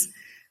sometimes,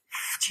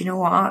 do you know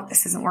what?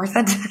 This isn't worth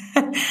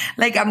it.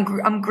 Like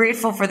I'm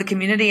grateful for the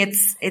community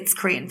it's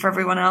creating for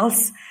everyone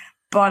else.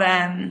 But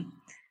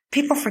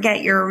people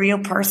forget you're a real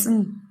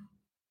person.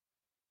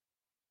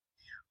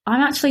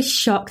 I'm actually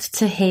shocked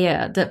to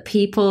hear that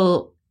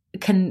people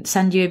can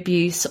send you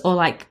abuse or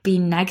like be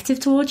negative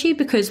towards you,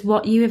 because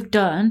what you have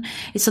done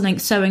is something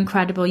so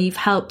incredible. You've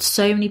helped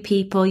so many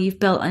people. You've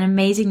built an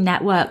amazing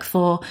network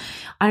for,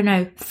 I don't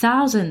know,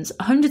 thousands,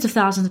 hundreds of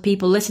thousands of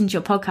people listening to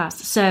your podcast.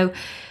 So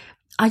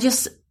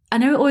I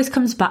know it always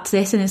comes back to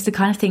this, and it's the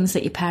kind of things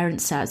that your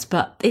parents says,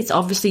 but it's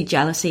obviously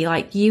jealousy.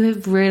 Like, you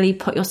have really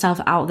put yourself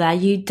out there.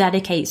 You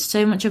dedicate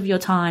so much of your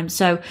time.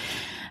 So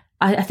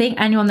I think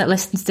anyone that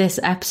listens to this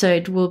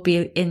episode will be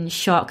in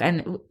shock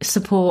and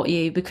support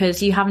you,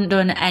 because you haven't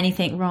done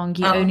anything wrong.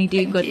 You only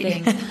do good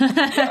things.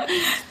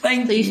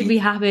 Thank you. So you should be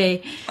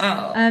happy.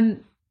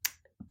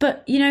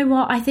 But you know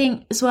what? I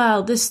think as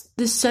well, there's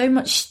so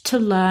much to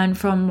learn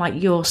from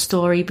like your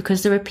story,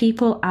 because there are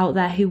people out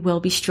there who will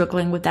be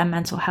struggling with their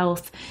mental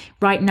health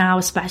right now,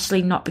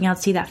 especially not being able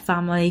to see their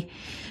family.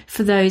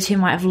 For those who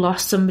might have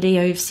lost somebody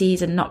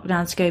overseas and not been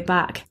able to go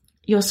back,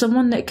 you're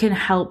someone that can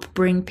help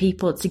bring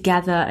people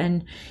together.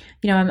 And,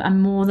 you know,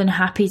 I'm more than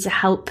happy to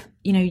help,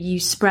 you know, you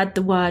spread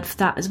the word for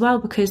that as well,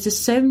 because there's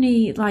so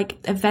many like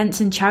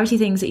events and charity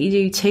things that you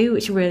do too,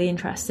 which are really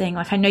interesting.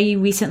 Like, I know you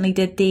recently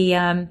did the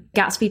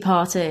Gatsby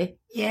party.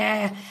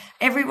 Yeah,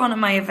 every one of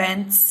my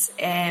events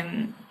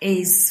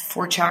is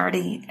for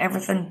charity.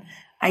 Everything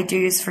I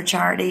do is for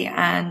charity.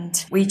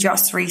 And we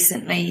just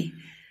recently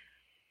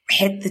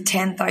hit the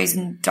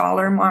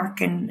 $10,000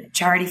 mark in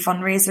charity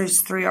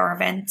fundraisers through our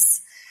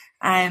events.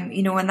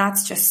 You know, and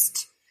that's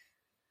just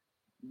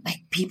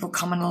like people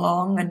coming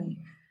along and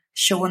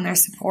showing their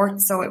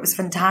support. So it was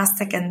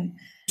fantastic. And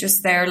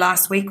just there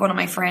last week, one of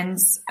my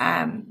friends,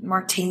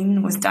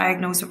 Martine, was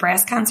diagnosed with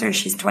breast cancer.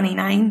 She's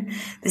 29,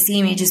 the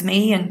same age as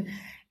me. And,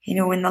 you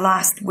know, in the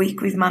last week,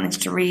 we've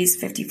managed to raise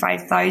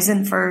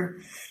 55,000 for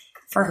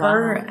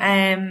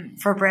her,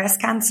 for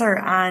breast cancer.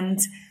 And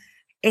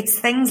it's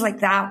things like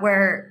that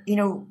where, you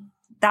know,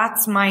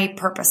 that's my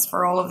purpose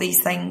for all of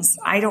these things.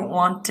 I don't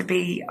want to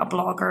be a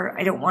blogger.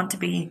 I don't want to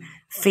be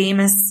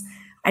famous.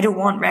 I don't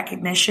want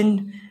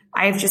recognition.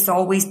 I've just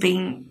always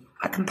been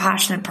a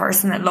compassionate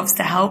person that loves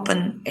to help,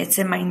 and it's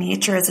in my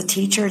nature as a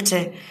teacher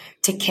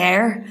to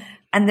care.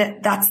 And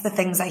that's the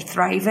things I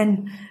thrive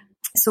in.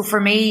 So for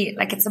me,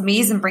 like, it's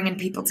amazing bringing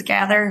people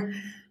together.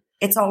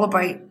 It's all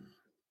about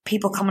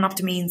people coming up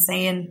to me and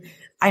saying,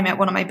 I met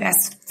one of my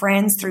best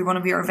friends through one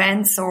of your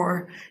events,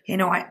 or, you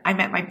know, I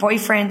met my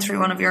boyfriend through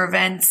one of your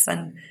events,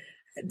 and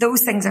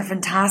those things are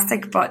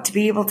fantastic. But to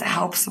be able to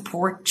help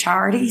support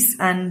charities,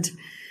 and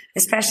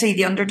especially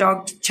the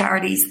underdog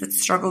charities that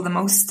struggle the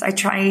most, I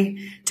try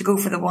to go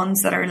for the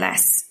ones that are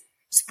less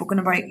spoken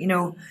about, you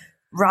know,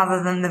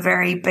 rather than the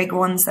very big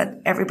ones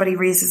that everybody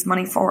raises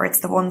money for.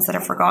 It's the ones that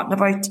are forgotten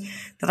about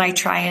that I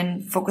try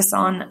and focus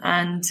on.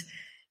 And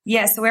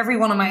yeah, so every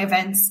one of my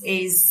events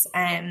is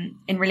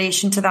in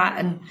relation to that.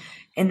 And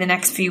in the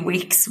next few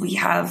weeks, we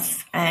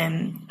have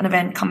an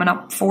event coming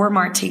up for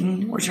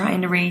Martine. We're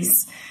trying to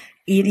raise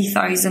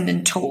 80,000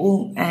 in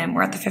total.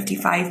 We're at the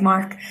 55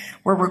 mark,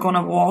 where we're going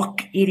to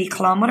walk 80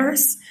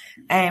 kilometers,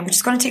 which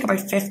is going to take about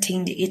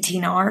 15 to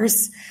 18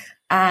 hours.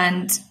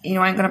 And, you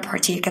know, I'm going to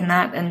partake in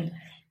that. And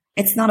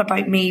it's not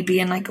about me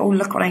being like, oh,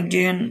 look what I'm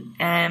doing.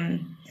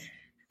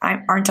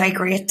 Aren't I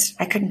great?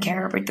 I couldn't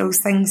care about those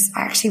things.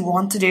 I actually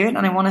want to do it.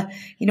 And I want to,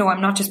 you know,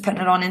 I'm not just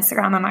putting it on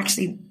Instagram. I'm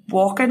actually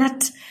walking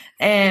it.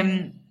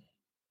 And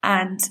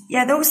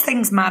yeah, those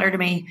things matter to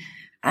me.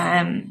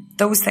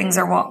 Those things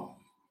are what,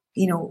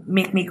 you know,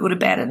 make me go to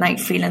bed at night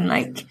feeling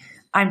like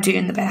I'm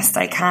doing the best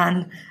I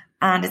can.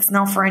 And it's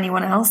not for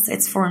anyone else.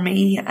 It's for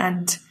me.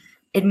 And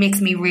it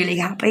makes me really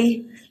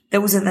happy.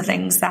 Those are the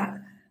things that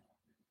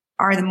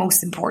are the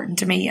most important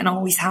to me and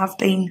always have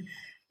been.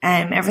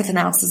 Everything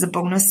else is a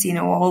bonus, you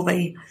know, all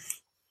the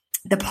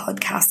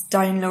podcast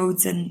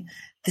downloads and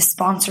the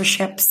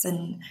sponsorships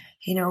and,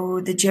 you know,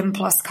 the Gym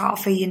Plus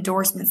coffee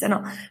endorsements and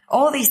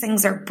all these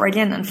things are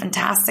brilliant and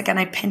fantastic. And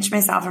I pinch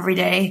myself every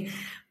day.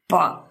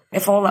 But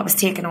if all that was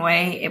taken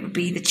away, it would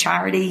be the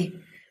charity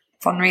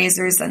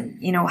fundraisers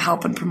and, you know,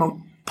 help and promote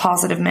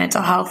positive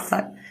mental health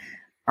that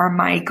are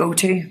my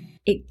go-to.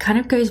 It kind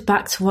of goes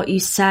back to what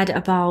you said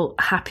about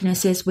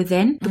happiness is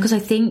within, because I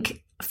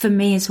think for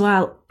me as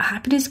well,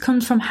 happiness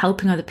comes from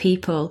helping other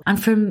people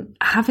and from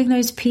having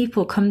those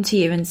people come to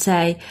you and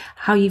say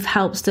how you've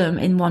helped them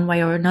in one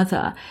way or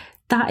another.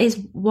 That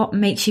is what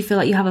makes you feel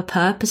like you have a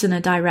purpose and a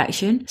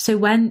direction. So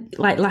when,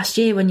 like last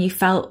year, when you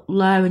felt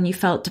low and you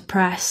felt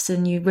depressed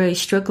and you're really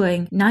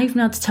struggling, now you've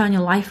been able to turn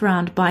your life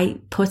around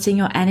by putting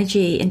your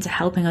energy into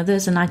helping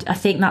others. And I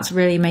think that's a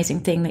really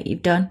amazing thing that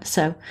you've done.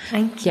 So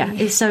thank you. Yeah,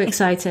 it's so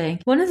exciting.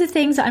 One of the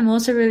things that I'm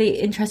also really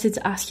interested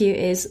to ask you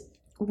is,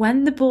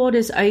 when the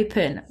borders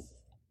open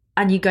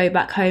and you go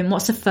back home,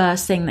 what's the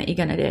first thing that you're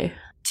going to do?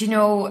 Do you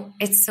know,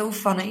 it's so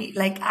funny.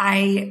 Like,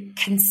 I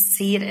can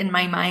see it in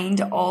my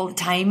mind all the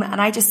time.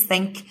 And I just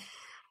think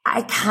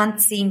I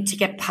can't seem to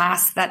get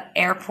past that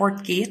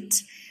airport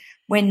gate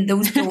when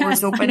those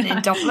doors open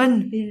in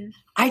Dublin. Yeah.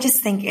 I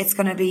just think it's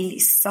going to be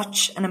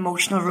such an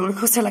emotional roller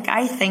coaster. Like,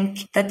 I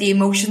think that the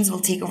emotions will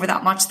take over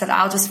that much that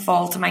I'll just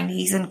fall to my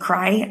knees and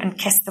cry and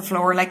kiss the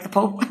floor like the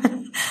Pope.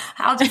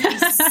 I'll just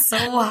be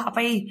so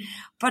happy.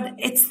 But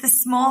it's the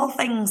small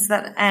things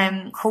that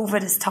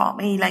COVID has taught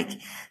me, like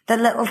the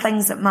little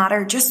things that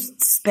matter,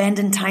 just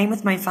spending time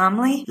with my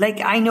family.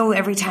 Like, I know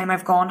every time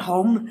I've gone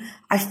home,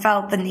 I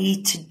felt the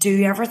need to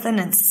do everything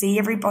and see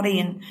everybody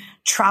and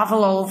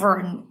travel over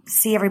and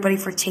see everybody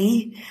for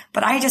tea.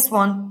 But I just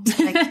want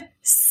to like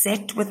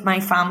sit with my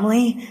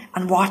family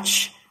and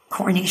watch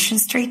Coronation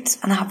Street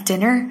and have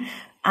dinner,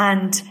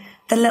 and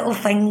the little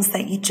things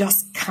that you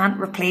just can't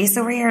replace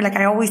over here. Like,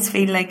 I always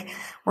feel like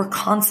we're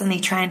constantly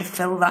trying to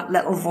fill that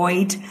little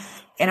void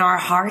in our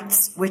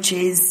hearts, which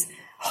is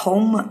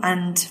home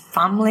and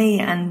family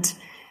and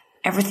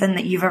everything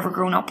that you've ever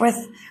grown up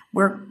with.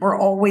 We're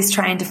always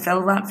trying to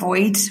fill that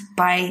void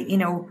by, you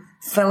know,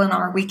 filling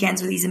our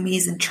weekends with these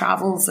amazing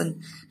travels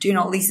and doing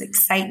all these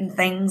exciting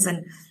things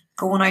and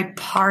going out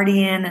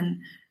partying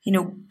and, you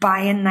know,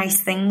 buying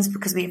nice things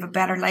because we have a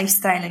better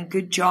lifestyle and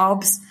good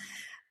jobs.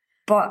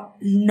 But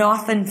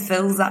nothing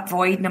fills that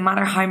void, no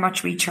matter how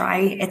much we try.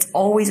 It's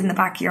always in the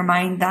back of your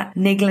mind, that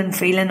niggling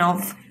feeling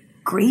of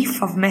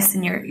grief, of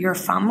missing your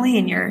family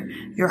and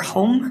your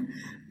home.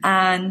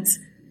 And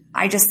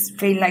I just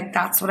feel like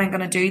that's what I'm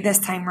going to do this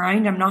time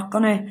around. I'm not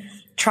going to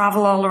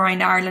travel all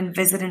around Ireland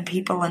visiting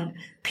people and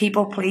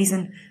people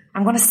pleasing.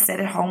 I'm going to sit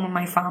at home with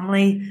my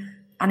family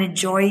and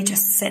enjoy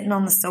just sitting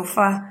on the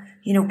sofa,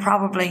 you know,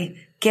 probably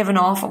giving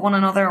off at one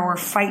another or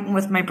fighting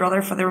with my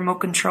brother for the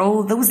remote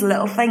control. Those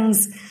little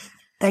things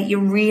that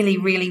you really,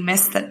 really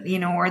miss, that, you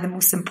know, are the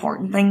most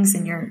important things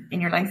in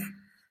your life.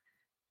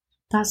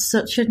 That's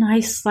such a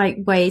nice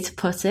way to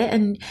put it.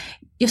 And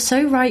you're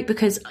so right,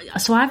 because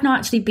so I've not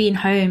actually been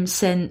home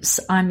since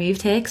I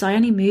moved here, because I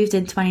only moved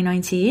in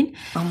 2019.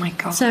 Oh my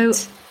God. So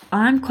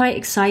I'm quite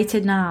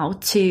excited now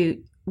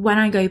to, when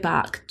I go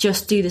back,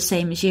 just do the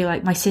same as you.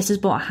 Like, my sister's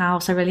bought a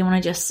house. I really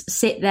want to just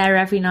sit there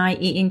every night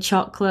eating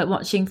chocolate,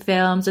 watching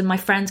films, and my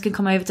friends can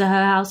come over to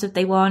her house if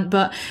they want,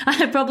 but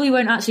I probably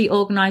won't actually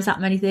organise that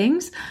many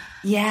things.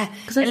 Yeah,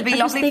 it'll be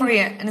lovely for you.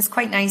 And it's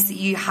quite nice that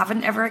you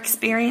haven't ever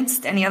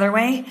experienced any other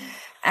way.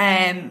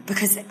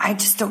 because I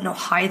just don't know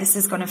how this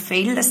is going to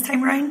feel this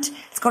time around.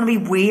 It's going to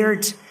be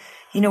weird.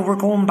 You know, we're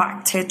going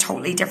back to a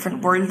totally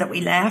different world that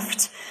we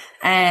left.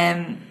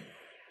 And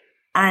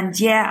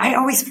yeah, I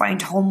always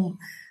find home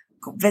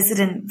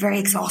visiting very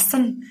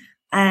exhausting.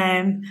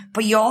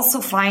 But you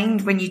also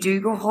find when you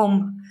do go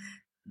home,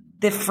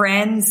 the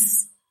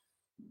friends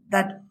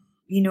that,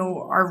 you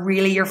know, are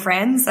really your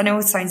friends. I know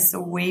it sounds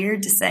so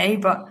weird to say,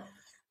 but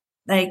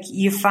like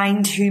you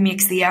find who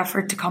makes the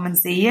effort to come and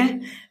see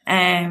you.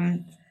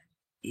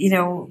 You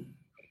know,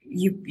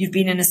 you've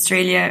been in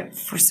Australia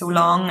for so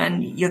long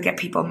and you'll get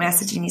people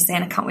messaging you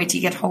saying, I can't wait to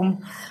get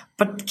home.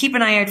 But keep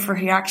an eye out for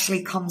who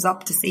actually comes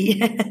up to see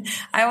you.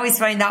 I always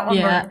find that one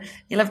where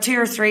you'll have 2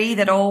 or 3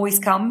 that always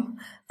come,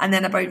 and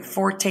then about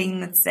 14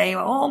 that say,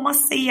 oh,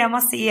 must see you.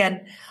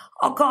 And,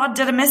 oh God,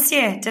 did I miss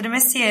you?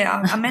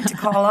 I meant to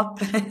call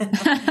up.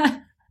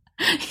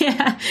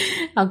 Yeah.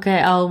 Okay,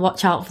 I'll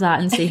watch out for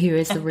that and see who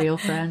is the real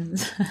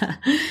friends.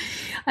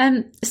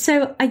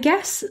 So I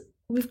guess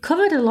we've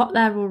covered a lot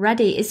there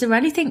already. Is there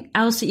anything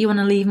else that you want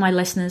to leave my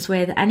listeners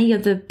with? Any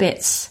other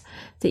bits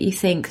that you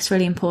think is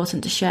really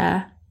important to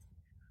share?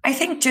 I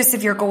think just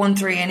if you're going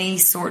through any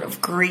sort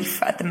of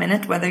grief at the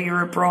minute, whether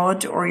you're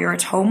abroad or you're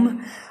at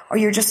home, or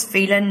you're just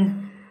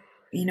feeling,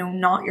 you know,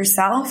 not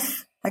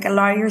yourself, like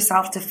allow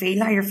yourself to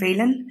feel how you're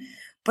feeling,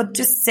 but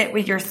just sit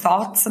with your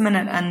thoughts a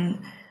minute and,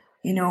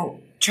 you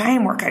know, try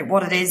and work out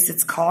what it is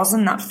that's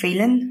causing that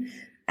feeling,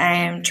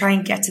 and try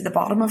and get to the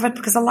bottom of it,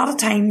 because a lot of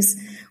times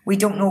we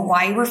don't know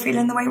why we're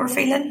feeling the way we're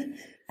feeling.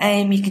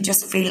 You can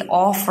just feel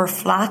off or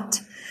flat.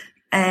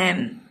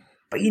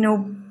 But, you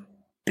know,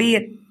 be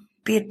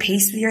at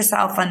peace with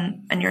yourself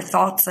and your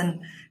thoughts, and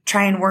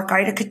try and work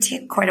out. It could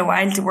take quite a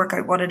while to work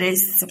out what it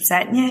is that's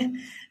upsetting you,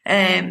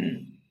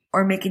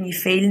 or making you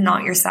feel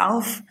not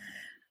yourself.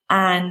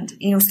 And,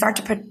 you know, start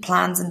to put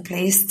plans in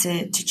place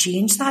to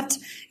change that.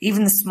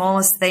 Even the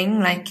smallest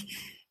thing, like,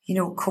 you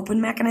know,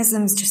 coping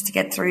mechanisms just to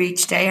get through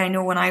each day. I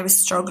know when I was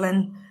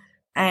struggling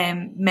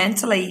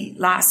mentally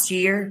last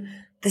year,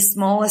 the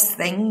smallest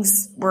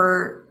things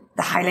were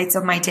the highlights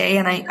of my day,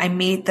 and I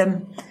made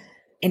them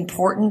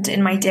important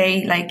in my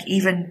day, like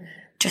even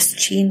just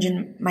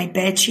changing my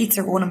bed sheets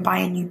or going and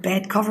buying new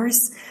bed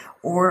covers,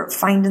 or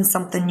finding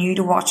something new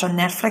to watch on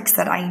Netflix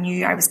that I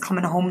knew I was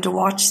coming home to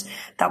watch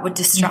that would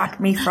distract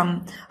me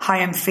from how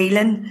I'm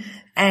feeling.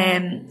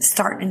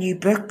 Starting a new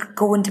book,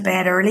 going to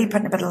bed early,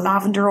 putting a bit of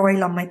lavender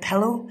oil on my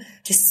pillow,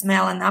 just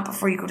smelling that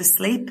before you go to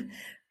sleep,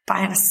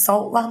 buying a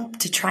salt lamp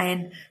to try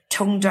and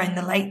tone down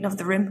the lighting of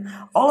the room.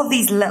 All of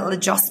these little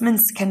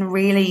adjustments can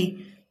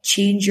really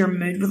change your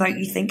mood without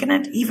you thinking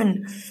it.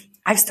 Even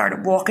I've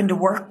started walking to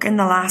work in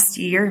the last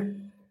year.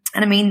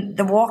 And I mean,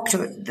 the walk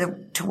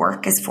to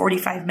work is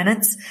 45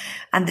 minutes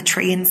and the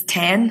train's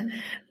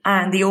 10.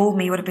 And the old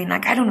me would have been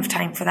like, I don't have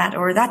time for that,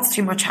 or that's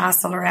too much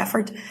hassle or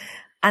effort.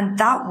 And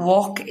that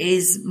walk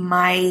is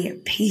my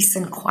peace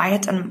and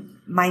quiet and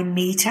my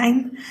me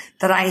time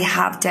that I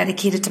have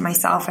dedicated to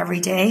myself every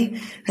day.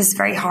 It's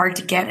very hard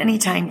to get any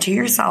time to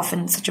yourself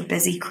in such a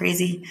busy,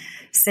 crazy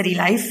city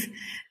life.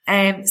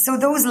 So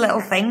those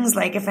little things,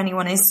 like if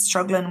anyone is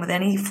struggling with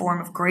any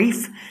form of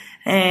grief,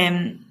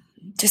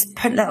 just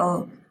put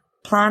little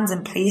plans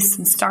in place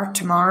and start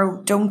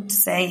tomorrow. Don't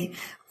say,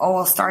 oh,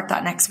 I'll start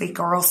that next week,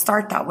 or I'll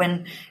start that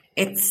when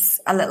it's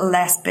a little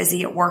less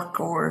busy at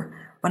work, or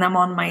when I'm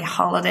on my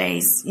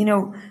holidays. You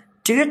know,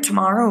 do it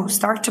tomorrow.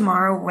 Start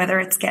tomorrow, whether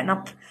it's getting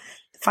up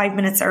 5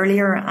 minutes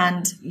earlier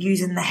and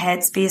using the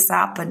Headspace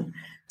app and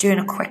doing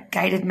a quick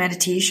guided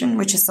meditation,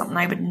 which is something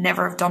I would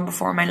never have done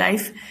before in my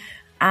life.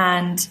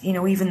 And, you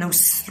know, even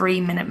those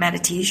 3-minute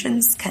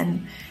meditations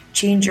can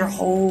change your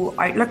whole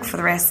outlook for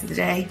the rest of the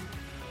day.